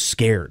so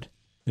scared.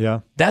 Yeah.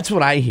 That's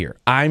what I hear.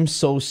 I'm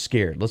so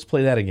scared. Let's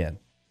play that again.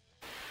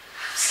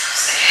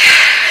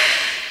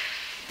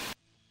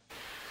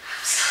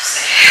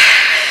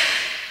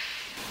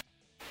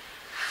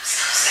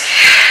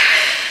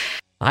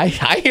 I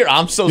hear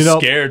I'm so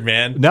scared,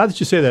 man. Now that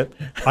you say that,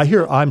 I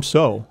hear I'm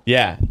so.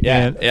 Yeah.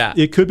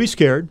 It could be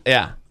scared.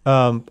 Yeah.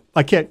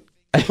 I can't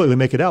completely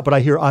make it out, but I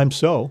hear I'm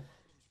so.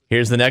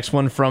 Here's the next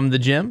one from the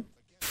gym.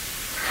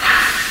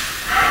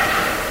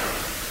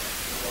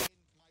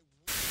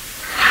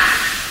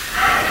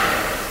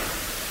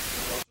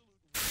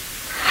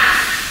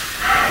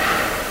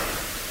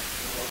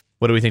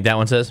 What do we think that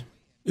one says?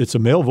 It's a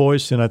male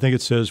voice, and I think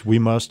it says, we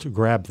must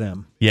grab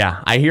them.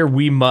 Yeah, I hear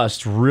we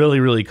must really,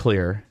 really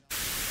clear.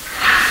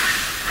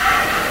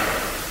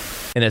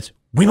 And it's,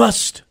 we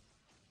must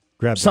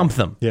grab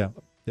something. Yeah.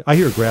 I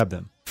hear grab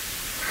them.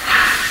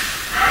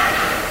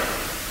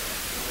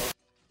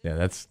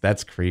 Yeah,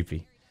 that's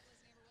creepy.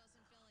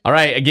 All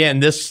right, again,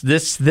 this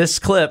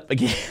clip,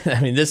 again,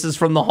 I mean, this is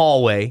from the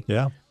hallway.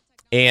 Yeah.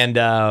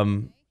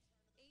 And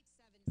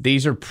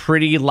these are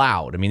pretty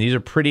loud. I mean, these are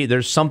pretty.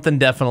 There's something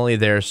definitely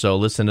there. So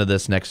listen to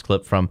this next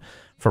clip from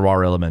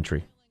Farrar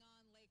Elementary.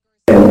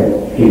 We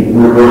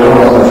were going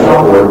on the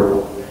chalkboard.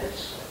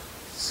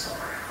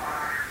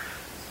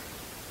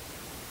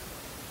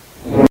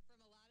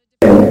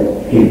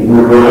 We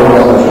were going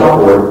on the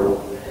chalkboard.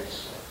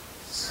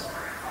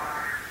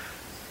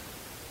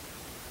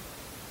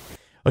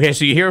 Okay,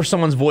 so you hear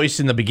someone's voice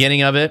in the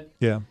beginning of it.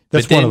 Yeah,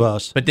 that's one of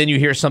us. But then you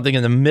hear something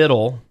in the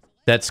middle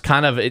that's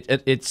kind of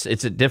it's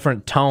a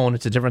different tone.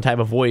 It's a different type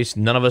of voice.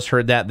 None of us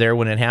heard that there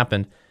when it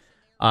happened.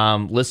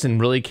 Listen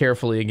really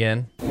carefully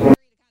again. We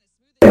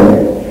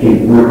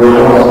were going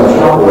on the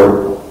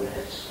chalkboard.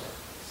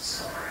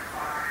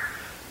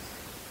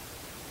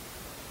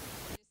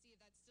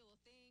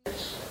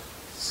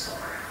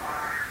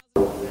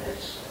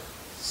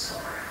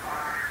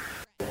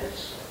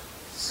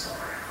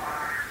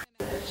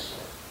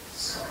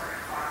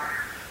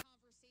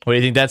 What do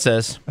you think that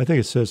says? I think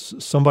it says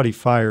somebody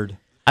fired.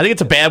 I think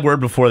it's a bad word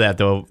before that,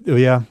 though. Oh,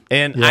 yeah.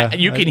 And yeah.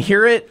 You can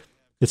hear it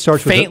It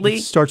starts faintly.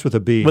 It starts with a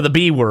B. With a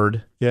B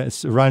word. Yeah,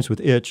 it rhymes with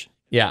itch.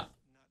 Yeah.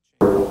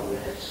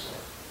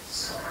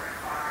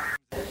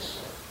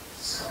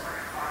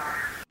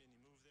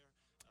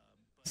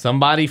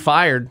 Somebody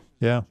fired.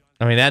 Yeah.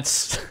 I mean,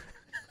 that's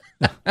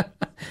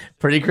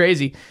pretty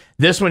crazy.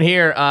 This one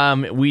here,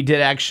 we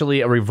did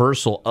actually a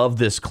reversal of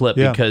this clip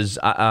because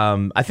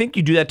I think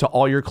you do that to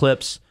all your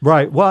clips.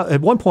 Right. Well, at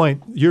one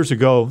point years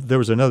ago, there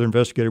was another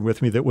investigator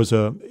with me that was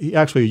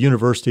actually a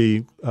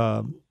university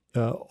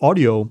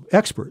audio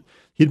expert.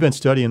 He'd been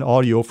studying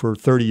audio for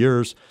 30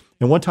 years.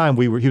 And one time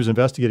he was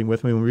investigating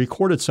with me and we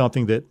recorded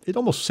something that it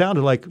almost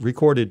sounded like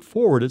recorded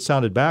forward. It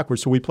sounded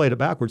backwards. So we played it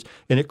backwards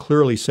and it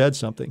clearly said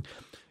something.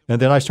 And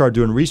then I started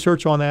doing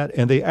research on that.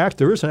 And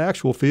there is an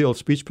actual field,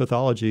 speech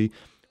pathology,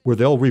 where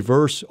they'll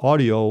reverse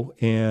audio.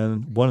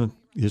 And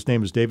his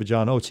name is David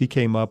John Oates. He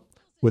came up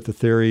with the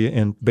theory,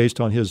 and based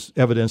on his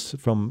evidence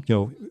from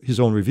his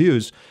own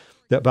reviews,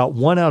 that about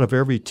 1 out of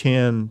every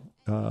 10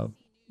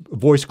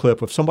 voice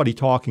clip of somebody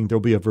talking, there'll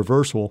be a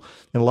reversal.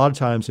 And a lot of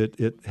times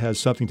it has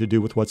something to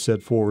do with what's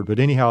said forward. But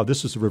anyhow,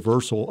 this is a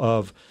reversal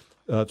of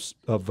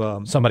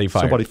somebody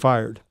fired. Somebody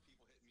fired.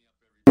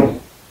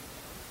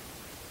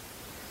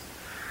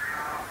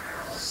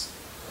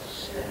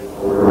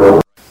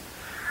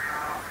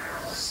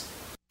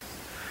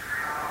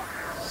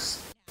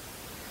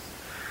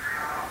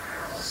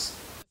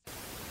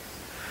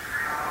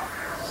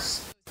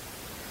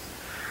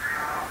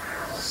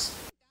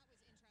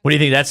 What do you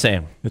think that's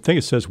saying? I think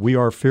it says we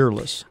are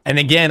fearless. And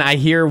again, I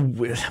hear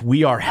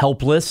we are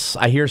helpless.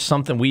 I hear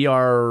something. We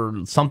are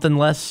something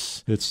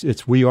less.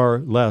 It's we are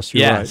less.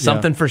 You're right.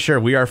 Something for sure.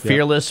 We are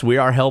fearless. We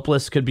are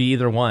helpless. Could be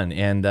either one.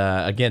 And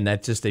again,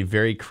 that's just a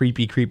very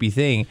creepy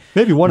thing.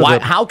 Maybe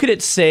How could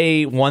it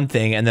say one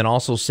thing and then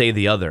also say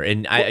the other?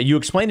 And you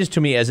explained this to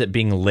me as it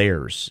being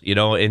layers.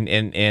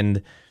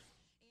 And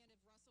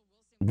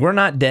we're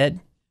not dead.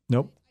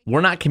 Nope.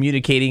 We're not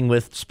communicating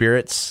with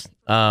spirits.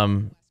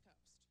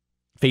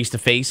 Face to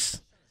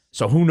face,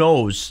 so who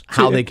knows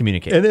how they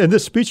communicate? And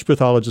this speech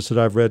pathologist that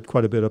I've read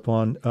quite a bit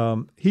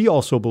upon, he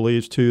also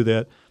believes too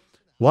that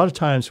a lot of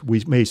times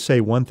we may say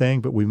one thing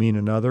but we mean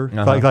another.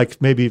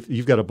 Like maybe if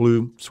you've got a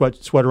blue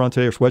sweater on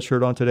today or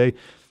sweatshirt on today,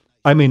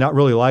 I may not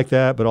really like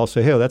that, but I'll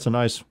say, hey, that's a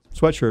nice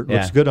sweatshirt.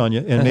 Looks good on you,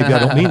 and maybe I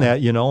don't mean that,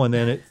 and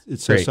then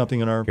it says something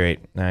in our great.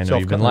 I know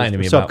you've been lying to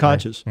me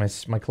subconscious.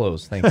 About my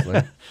clothes. Thanks,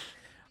 Larry.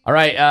 All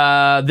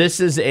right,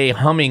 this is a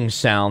humming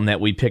sound that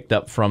we picked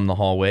up from the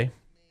hallway.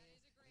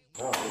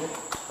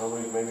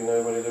 Maybe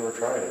nobody's ever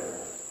tried it.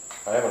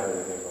 I haven't heard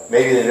anything about it.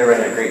 Maybe they never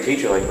had a great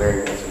teacher like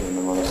Larry Wilson in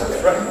the morning.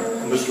 That's right,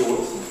 Mr.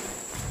 Wilson.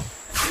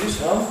 Did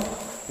you hum?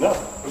 No,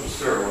 it was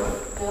Sarah.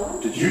 No?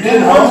 Did you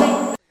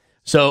hum?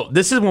 So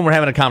this is when we're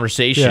having a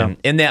conversation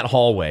in that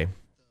hallway.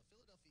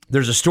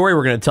 There's a story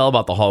we're going to tell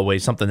about the hallway,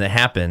 something that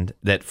happened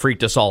that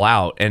freaked us all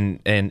out, and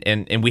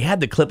we had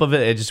the clip of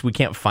it. We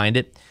can't find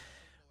it.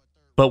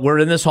 But we're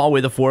in this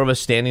hallway, the four of us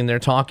standing there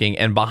talking,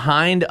 and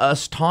behind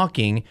us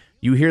talking,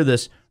 you hear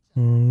this.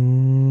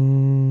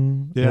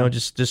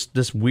 Just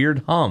this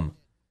weird hum.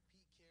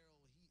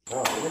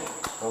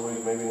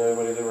 Maybe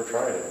nobody's ever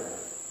tried it.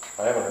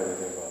 I haven't heard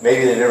anything about it.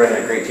 Maybe they never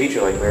had a great teacher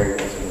like Larry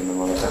Wilson in the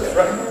morning. That's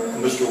right,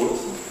 Mr.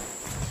 Wilson.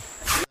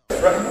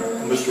 That's right,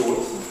 Mr.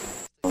 Wilson.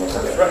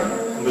 That's right,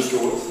 Mr.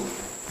 Wilson.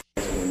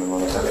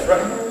 That's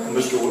right,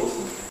 Mr.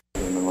 Wilson.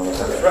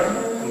 That's right,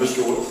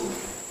 Mr. Wilson.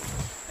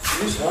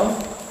 Did you hum?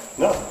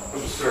 No,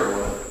 it was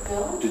Sarah.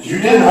 No? Did you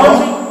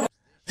hum?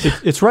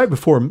 It's right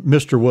before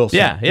Mr. Wilson.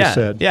 Yeah.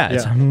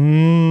 It's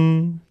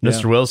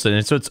Mr. Wilson,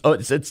 and so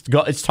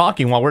it's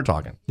talking while we're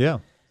talking. Yeah.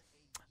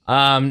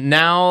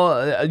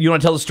 Now you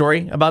want to tell the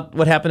story about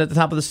what happened at the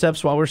top of the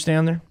steps while we're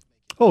standing there?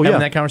 Oh, having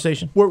that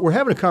conversation. We're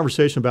having a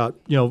conversation about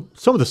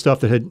some of the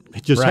stuff that had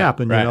just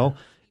happened.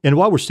 And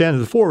while we're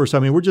standing, the four of us,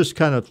 we're just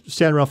kind of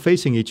standing around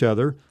facing each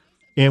other.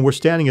 And we're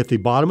standing at the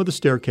bottom of the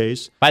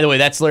staircase. By the way,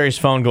 that's Larry's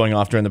phone going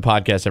off during the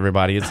podcast,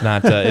 everybody. It's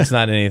not it's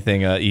not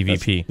anything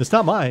EVP. It's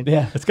not mine.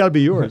 Yeah. It's got to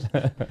be yours.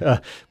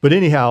 But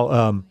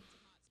anyhow,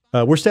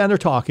 we're standing there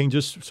talking,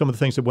 just some of the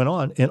things that went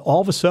on, and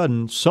all of a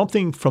sudden,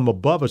 something from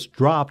above us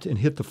dropped and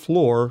hit the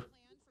floor.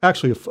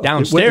 Actually,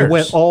 downstairs. It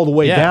went all the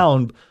way Yeah.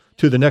 down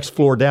to the next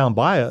floor down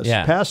by us,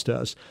 Yeah. past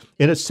us,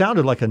 and it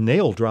sounded like a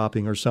nail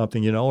dropping or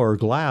something, or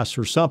glass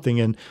or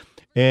something,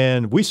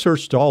 and we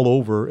searched all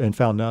over and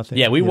found nothing.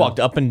 Yeah, we walked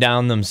up and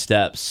down them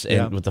steps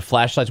and with the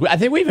flashlights. I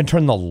think we even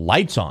turned the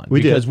lights on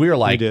because we were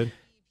like,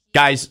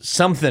 guys,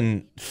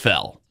 something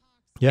fell.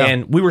 Yeah.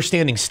 And we were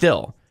standing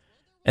still.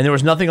 And there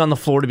was nothing on the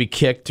floor to be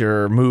kicked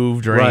or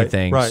moved or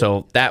anything. Right.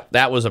 So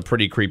that was a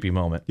pretty creepy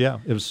moment. Yeah,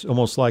 it was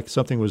almost like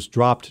something was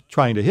dropped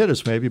trying to hit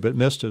us maybe, but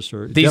missed us.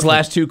 These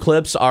last two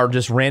clips are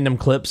just random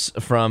clips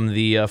from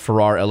the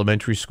Farrar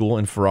Elementary School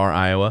in Farrar,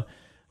 Iowa.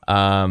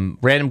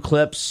 Random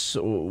clips,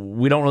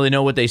 we don't really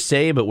know what they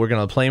say, but we're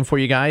going to play them for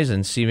you guys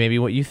and see maybe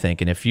what you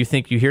think. And if you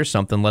think you hear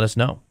something, let us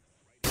know.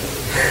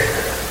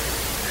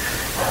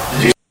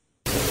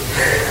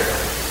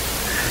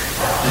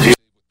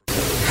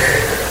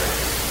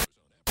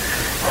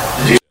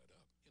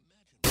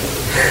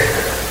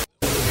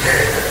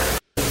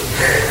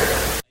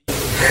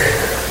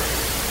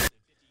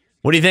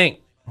 What do you think?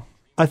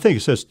 I think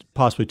it says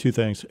possibly two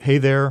things: "Hey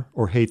there"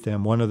 or "Hate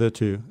them." One of the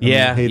two. Hey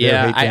there, hate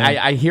them.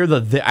 I hear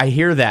I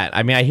hear that.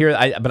 I mean,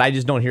 but I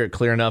just don't hear it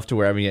clear enough to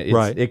where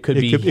it could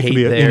be hate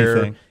there,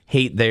 anything.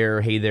 Hate there,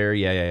 hey there,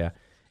 yeah.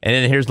 And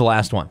then here's the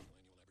last one.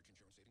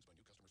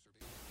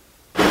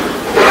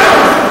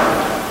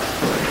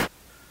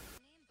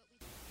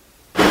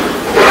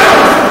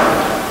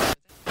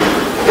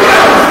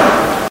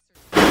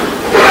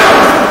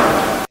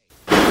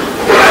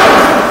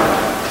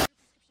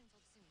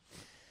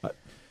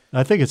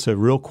 I think it's a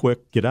real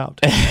quick get out.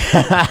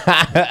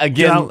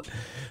 Again,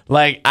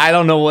 like, I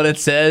don't know what it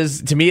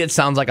says. To me, it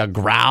sounds like a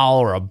growl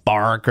or a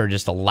bark or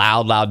just a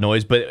loud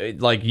noise. But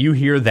like, you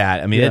hear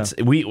that. I mean, it's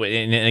and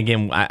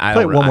again, I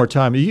play don't it one more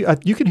time.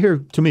 You can hear,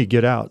 to me,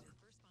 get out.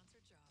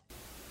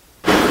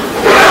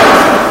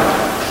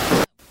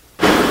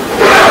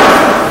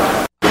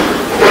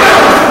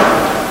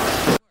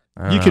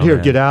 You could hear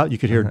get out. You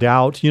could hear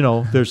doubt.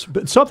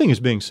 But something is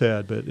being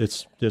said, but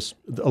it's just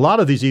a lot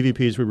of these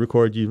EVPs we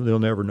record. You'll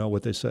never know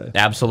what they say.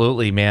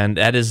 Absolutely, man.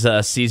 That is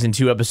season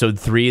 2, episode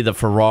 3, the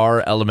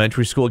Farrar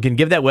Elementary School. Again,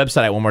 give that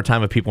website out one more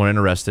time if people are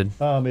interested.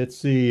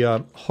 It's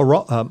the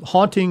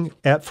Haunting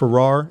at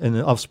Farrar, and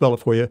I'll spell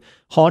it for you.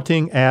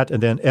 Haunting at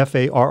and then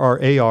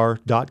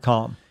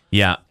FARRAR.com.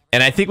 Yeah.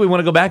 And I think we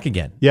want to go back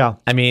again. Yeah.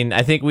 I mean,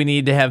 I think we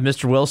need to have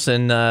Mr.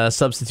 Wilson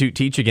substitute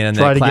teach again in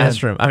that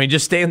classroom. Again. I mean,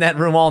 just stay in that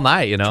room all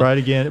night, Try it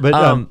again.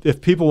 But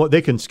if people,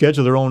 they can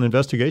schedule their own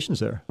investigations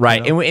there.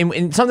 Right.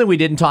 And something we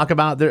didn't talk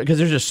about there, because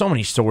there's just so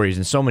many stories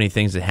and so many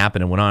things that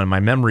happened and went on. In my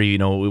memory,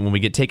 when we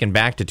get taken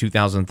back to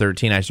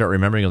 2013, I start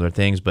remembering other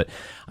things. But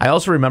I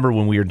also remember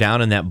when we were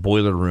down in that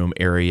boiler room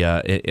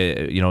area,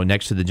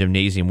 next to the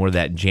gymnasium where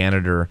that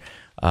janitor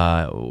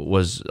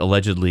was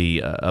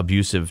allegedly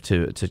abusive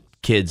to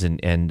kids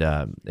in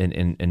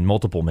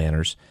multiple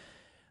manners.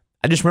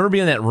 I just remember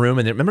being in that room,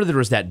 and remember there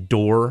was that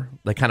door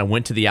that kind of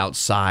went to the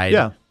outside.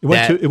 Yeah,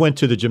 it went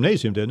to the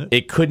gymnasium, didn't it?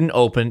 It couldn't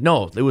open.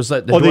 No, it was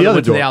like the door the that other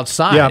went door. to the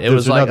outside. Yeah, it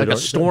was like a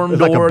storm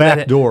door, like a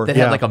back door that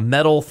had like a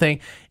metal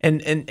thing,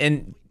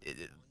 and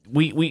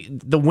we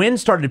the wind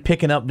started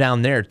picking up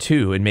down there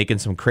too, and making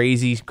some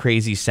crazy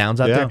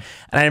sounds out there.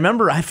 And I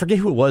remember, I forget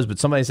who it was, but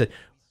somebody said,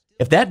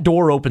 if that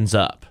door opens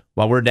up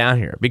while we're down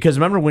here, because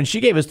remember when she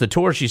gave us the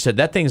tour, she said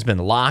that thing's been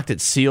locked,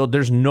 it's sealed,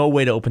 there's no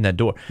way to open that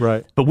door.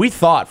 Right. But we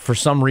thought for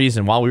some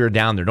reason while we were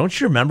down there, don't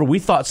you remember? We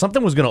thought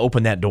something was going to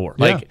open that door.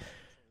 Yeah. Like,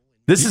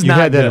 this is you not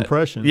had that good.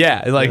 impression.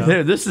 Yeah, like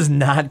this is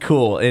not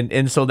cool,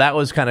 and so that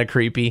was kind of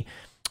creepy.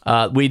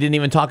 We didn't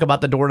even talk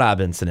about the doorknob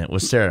incident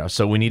with Sarah,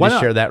 so we need to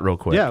share that real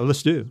quick. Yeah,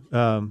 let's do.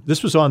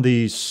 This was on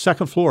the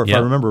second floor, if I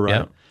remember right.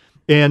 Yep.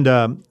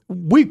 And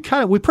we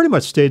pretty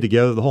much stayed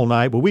together the whole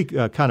night, but we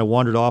kind of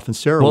wandered off, and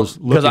Sarah was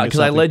looking at something. Because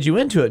I led you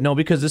into it. No,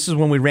 because this is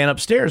when we ran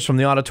upstairs from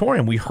the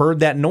auditorium. We heard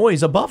that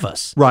noise above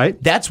us.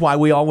 Right. That's why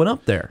we all went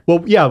up there.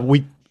 Well, yeah,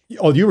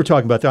 you were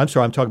talking about that. I'm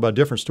sorry, I'm talking about a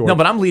different story. No,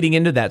 but I'm leading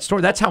into that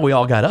story. That's how we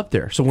all got up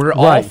there. So we're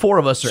all four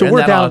of us are in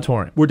that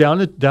auditorium. We're down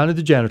at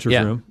the janitor's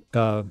room.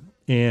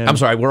 And I'm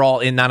sorry, we're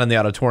all not in the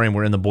auditorium.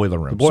 We're in the boiler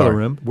room.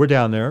 Room. We're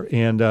down there,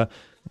 and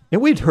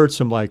we'd heard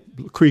some like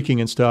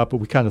creaking and stuff, but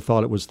we kind of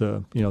thought it was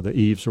the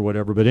eaves or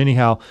whatever. But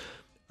anyhow,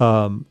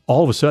 all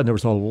of a sudden there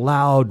was a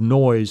loud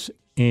noise,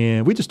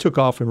 and we just took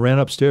off and ran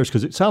upstairs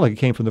because it sounded like it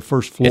came from the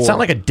first floor. It sounded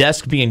like a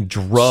desk being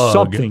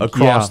drugged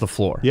across the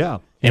floor. Yeah,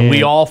 and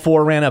we all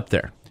four ran up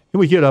there. And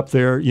we get up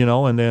there,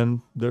 and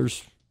then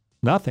there's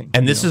nothing.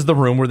 And this is the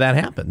room where that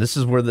happened. This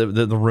is where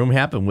the room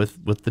happened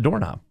with the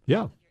doorknob.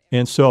 Yeah,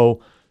 and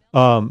so.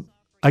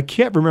 I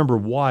can't remember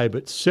why,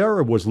 but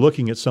Sarah was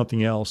looking at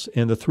something else,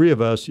 and the three of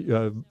us,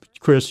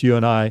 Chris, you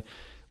and I,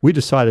 we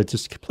decided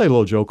to play a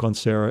little joke on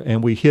Sarah,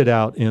 and we hid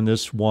out in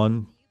this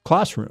one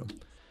classroom.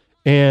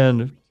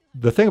 And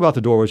the thing about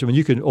the door was,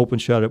 you can open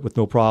shut it with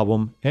no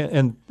problem,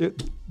 and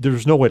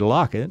there's no way to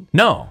lock it.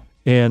 No.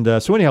 And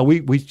so anyhow,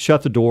 we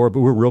shut the door,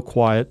 but we're real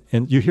quiet,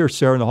 and you hear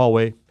Sarah in the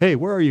hallway, "Hey,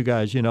 where are you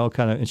guys?"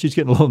 And she's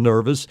getting a little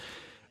nervous.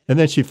 And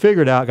then she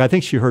figured out, I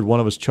think she heard one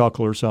of us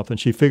chuckle or something.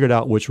 She figured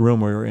out which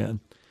room we were in.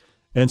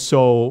 And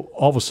so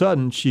all of a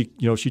sudden she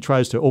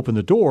tries to open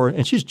the door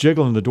and she's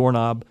jiggling the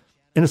doorknob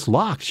and it's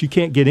locked. She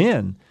can't get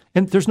in.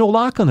 And there's no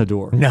lock on the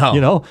door.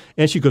 No.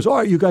 And she goes, all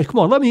right, you guys, come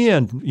on, let me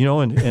in.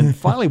 And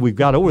finally we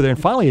got over there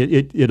and finally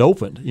it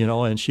opened,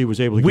 and she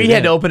was able to get in. We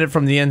had to open it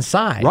from the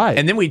inside. Right.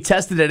 And then we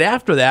tested it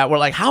after that. We're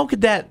like, how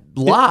could that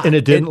lock? And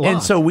it didn't lock.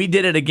 And so we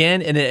did it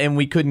again and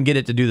we couldn't get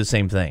it to do the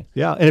same thing.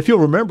 Yeah. And if you'll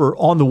remember,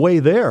 on the way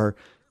there,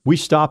 we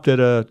stopped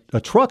at a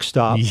truck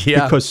stop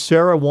because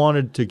Sarah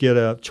wanted to get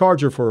a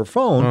charger for her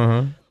phone.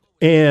 Mm-hmm.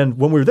 And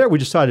when we were there, I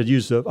decided to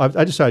use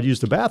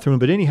the bathroom.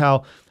 But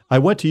anyhow, I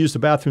went to use the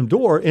bathroom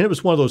door, and it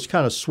was one of those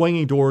kind of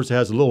swinging doors that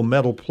has a little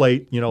metal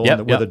plate,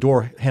 where the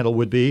door handle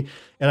would be.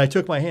 And I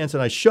took my hands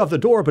and I shoved the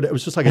door, but it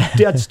was just like a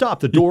dead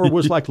stop. The door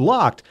was like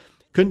locked.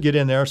 Couldn't get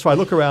in there. So I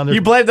look around.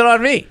 You blamed it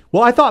on me.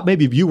 Well, I thought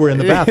maybe you were in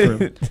the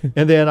bathroom.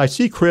 And then I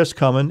see Chris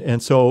coming.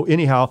 And so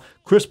anyhow,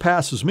 Chris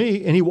passes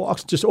me and he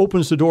just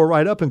opens the door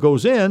right up and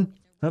goes in.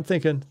 And I'm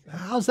thinking,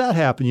 how's that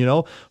happen,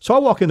 So I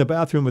walk in the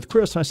bathroom with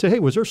Chris and I said, hey,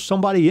 was there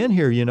somebody in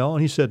here,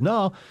 And he said,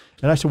 no.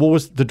 And I said, well,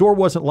 the door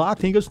wasn't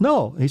locked? And he goes,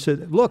 no. And he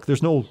said, look,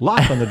 there's no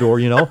lock on the door,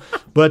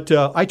 But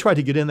I tried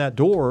to get in that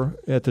door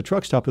at the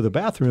truck stop of the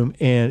bathroom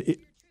and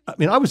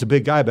I was a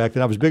big guy back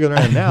then. I was bigger than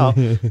I am now.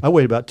 I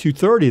weighed about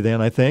 230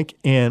 then, I think,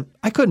 and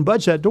I couldn't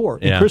budge that door.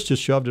 And Chris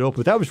just shoved it open.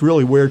 But that was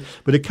really weird.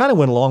 But it kind of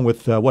went along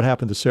with what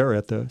happened to Sarah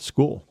at the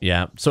school.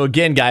 Yeah. So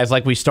again, guys,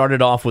 like we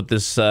started off with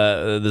this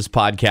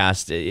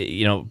podcast,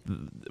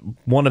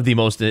 one of the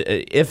most,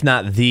 if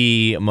not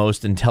the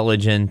most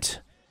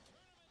intelligent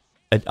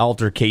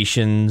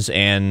altercations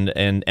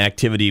and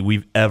activity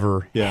we've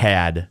ever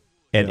had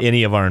at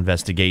any of our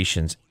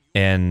investigations,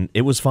 and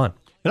it was fun.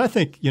 And I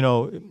think,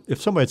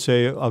 if somebody'd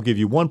say, I'll give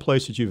you one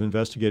place that you've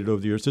investigated over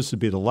the years, this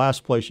would be the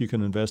last place you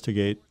can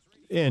investigate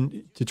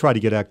and to try to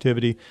get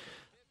activity,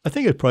 I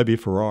think it'd probably be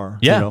Farrar.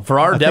 Yeah,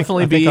 Farrar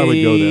definitely be. I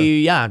would go there.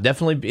 Yeah,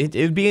 definitely. It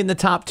would be in the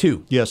top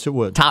two. Yes, it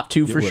would. Top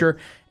two for sure.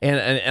 And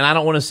I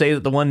don't want to say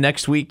that the one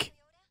next week,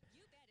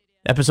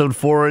 episode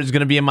 4, is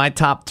going to be in my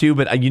top 2,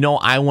 but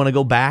I want to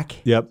go back.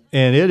 Yep.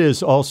 And it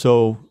is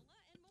also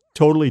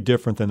totally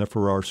different than the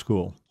Farrar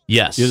school.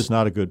 Yes. It is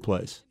not a good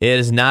place. It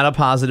is not a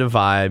positive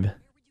vibe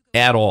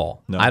at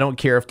all. No. I don't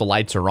care if the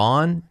lights are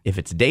on, if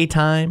it's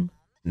daytime,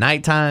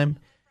 nighttime.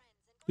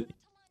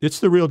 It's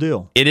the real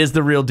deal. It is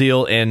the real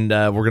deal, and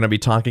we're going to be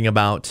talking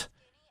about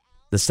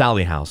the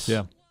Sally House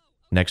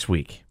next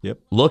week. Yep.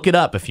 Look it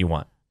up if you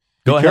want.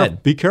 Go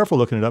ahead. Be careful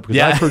looking it up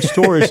because I've heard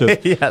stories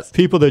of yes.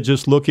 people that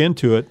just look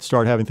into it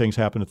start having things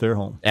happen at their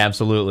home.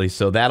 Absolutely.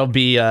 So that'll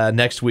be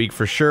next week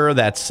for sure.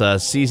 That's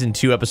season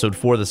 2, episode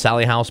 4, the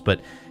Sally House.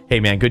 But hey,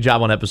 man, good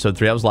job on episode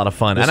 3. That was a lot of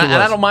fun. Yes, and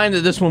I don't mind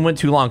that this one went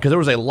too long because there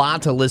was a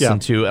lot to listen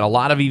to and a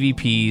lot of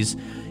EVPs.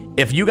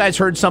 If you guys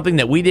heard something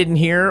that we didn't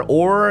hear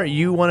or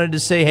you wanted to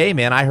say, hey,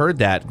 man, I heard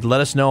that, let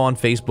us know on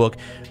Facebook.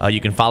 You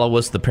can follow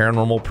us, the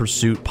Paranormal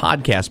Pursuit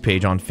podcast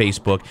page on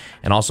Facebook,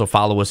 and also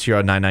follow us here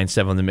on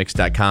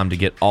 997themix.com to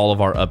get all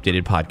of our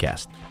updated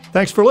podcasts.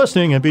 Thanks for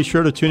listening, and be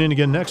sure to tune in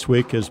again next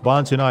week as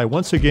Bonds and I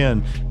once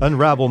again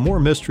unravel more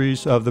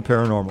mysteries of the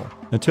paranormal.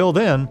 Until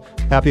then,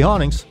 happy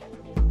hauntings.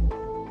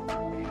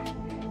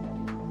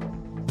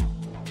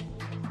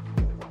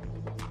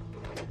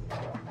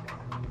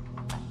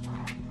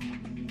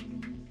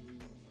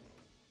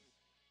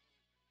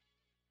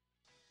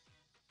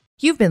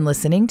 You've been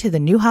listening to the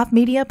Newhoff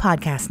Media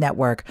Podcast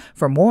Network.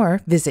 For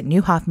more, visit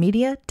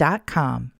newhoffmedia.com.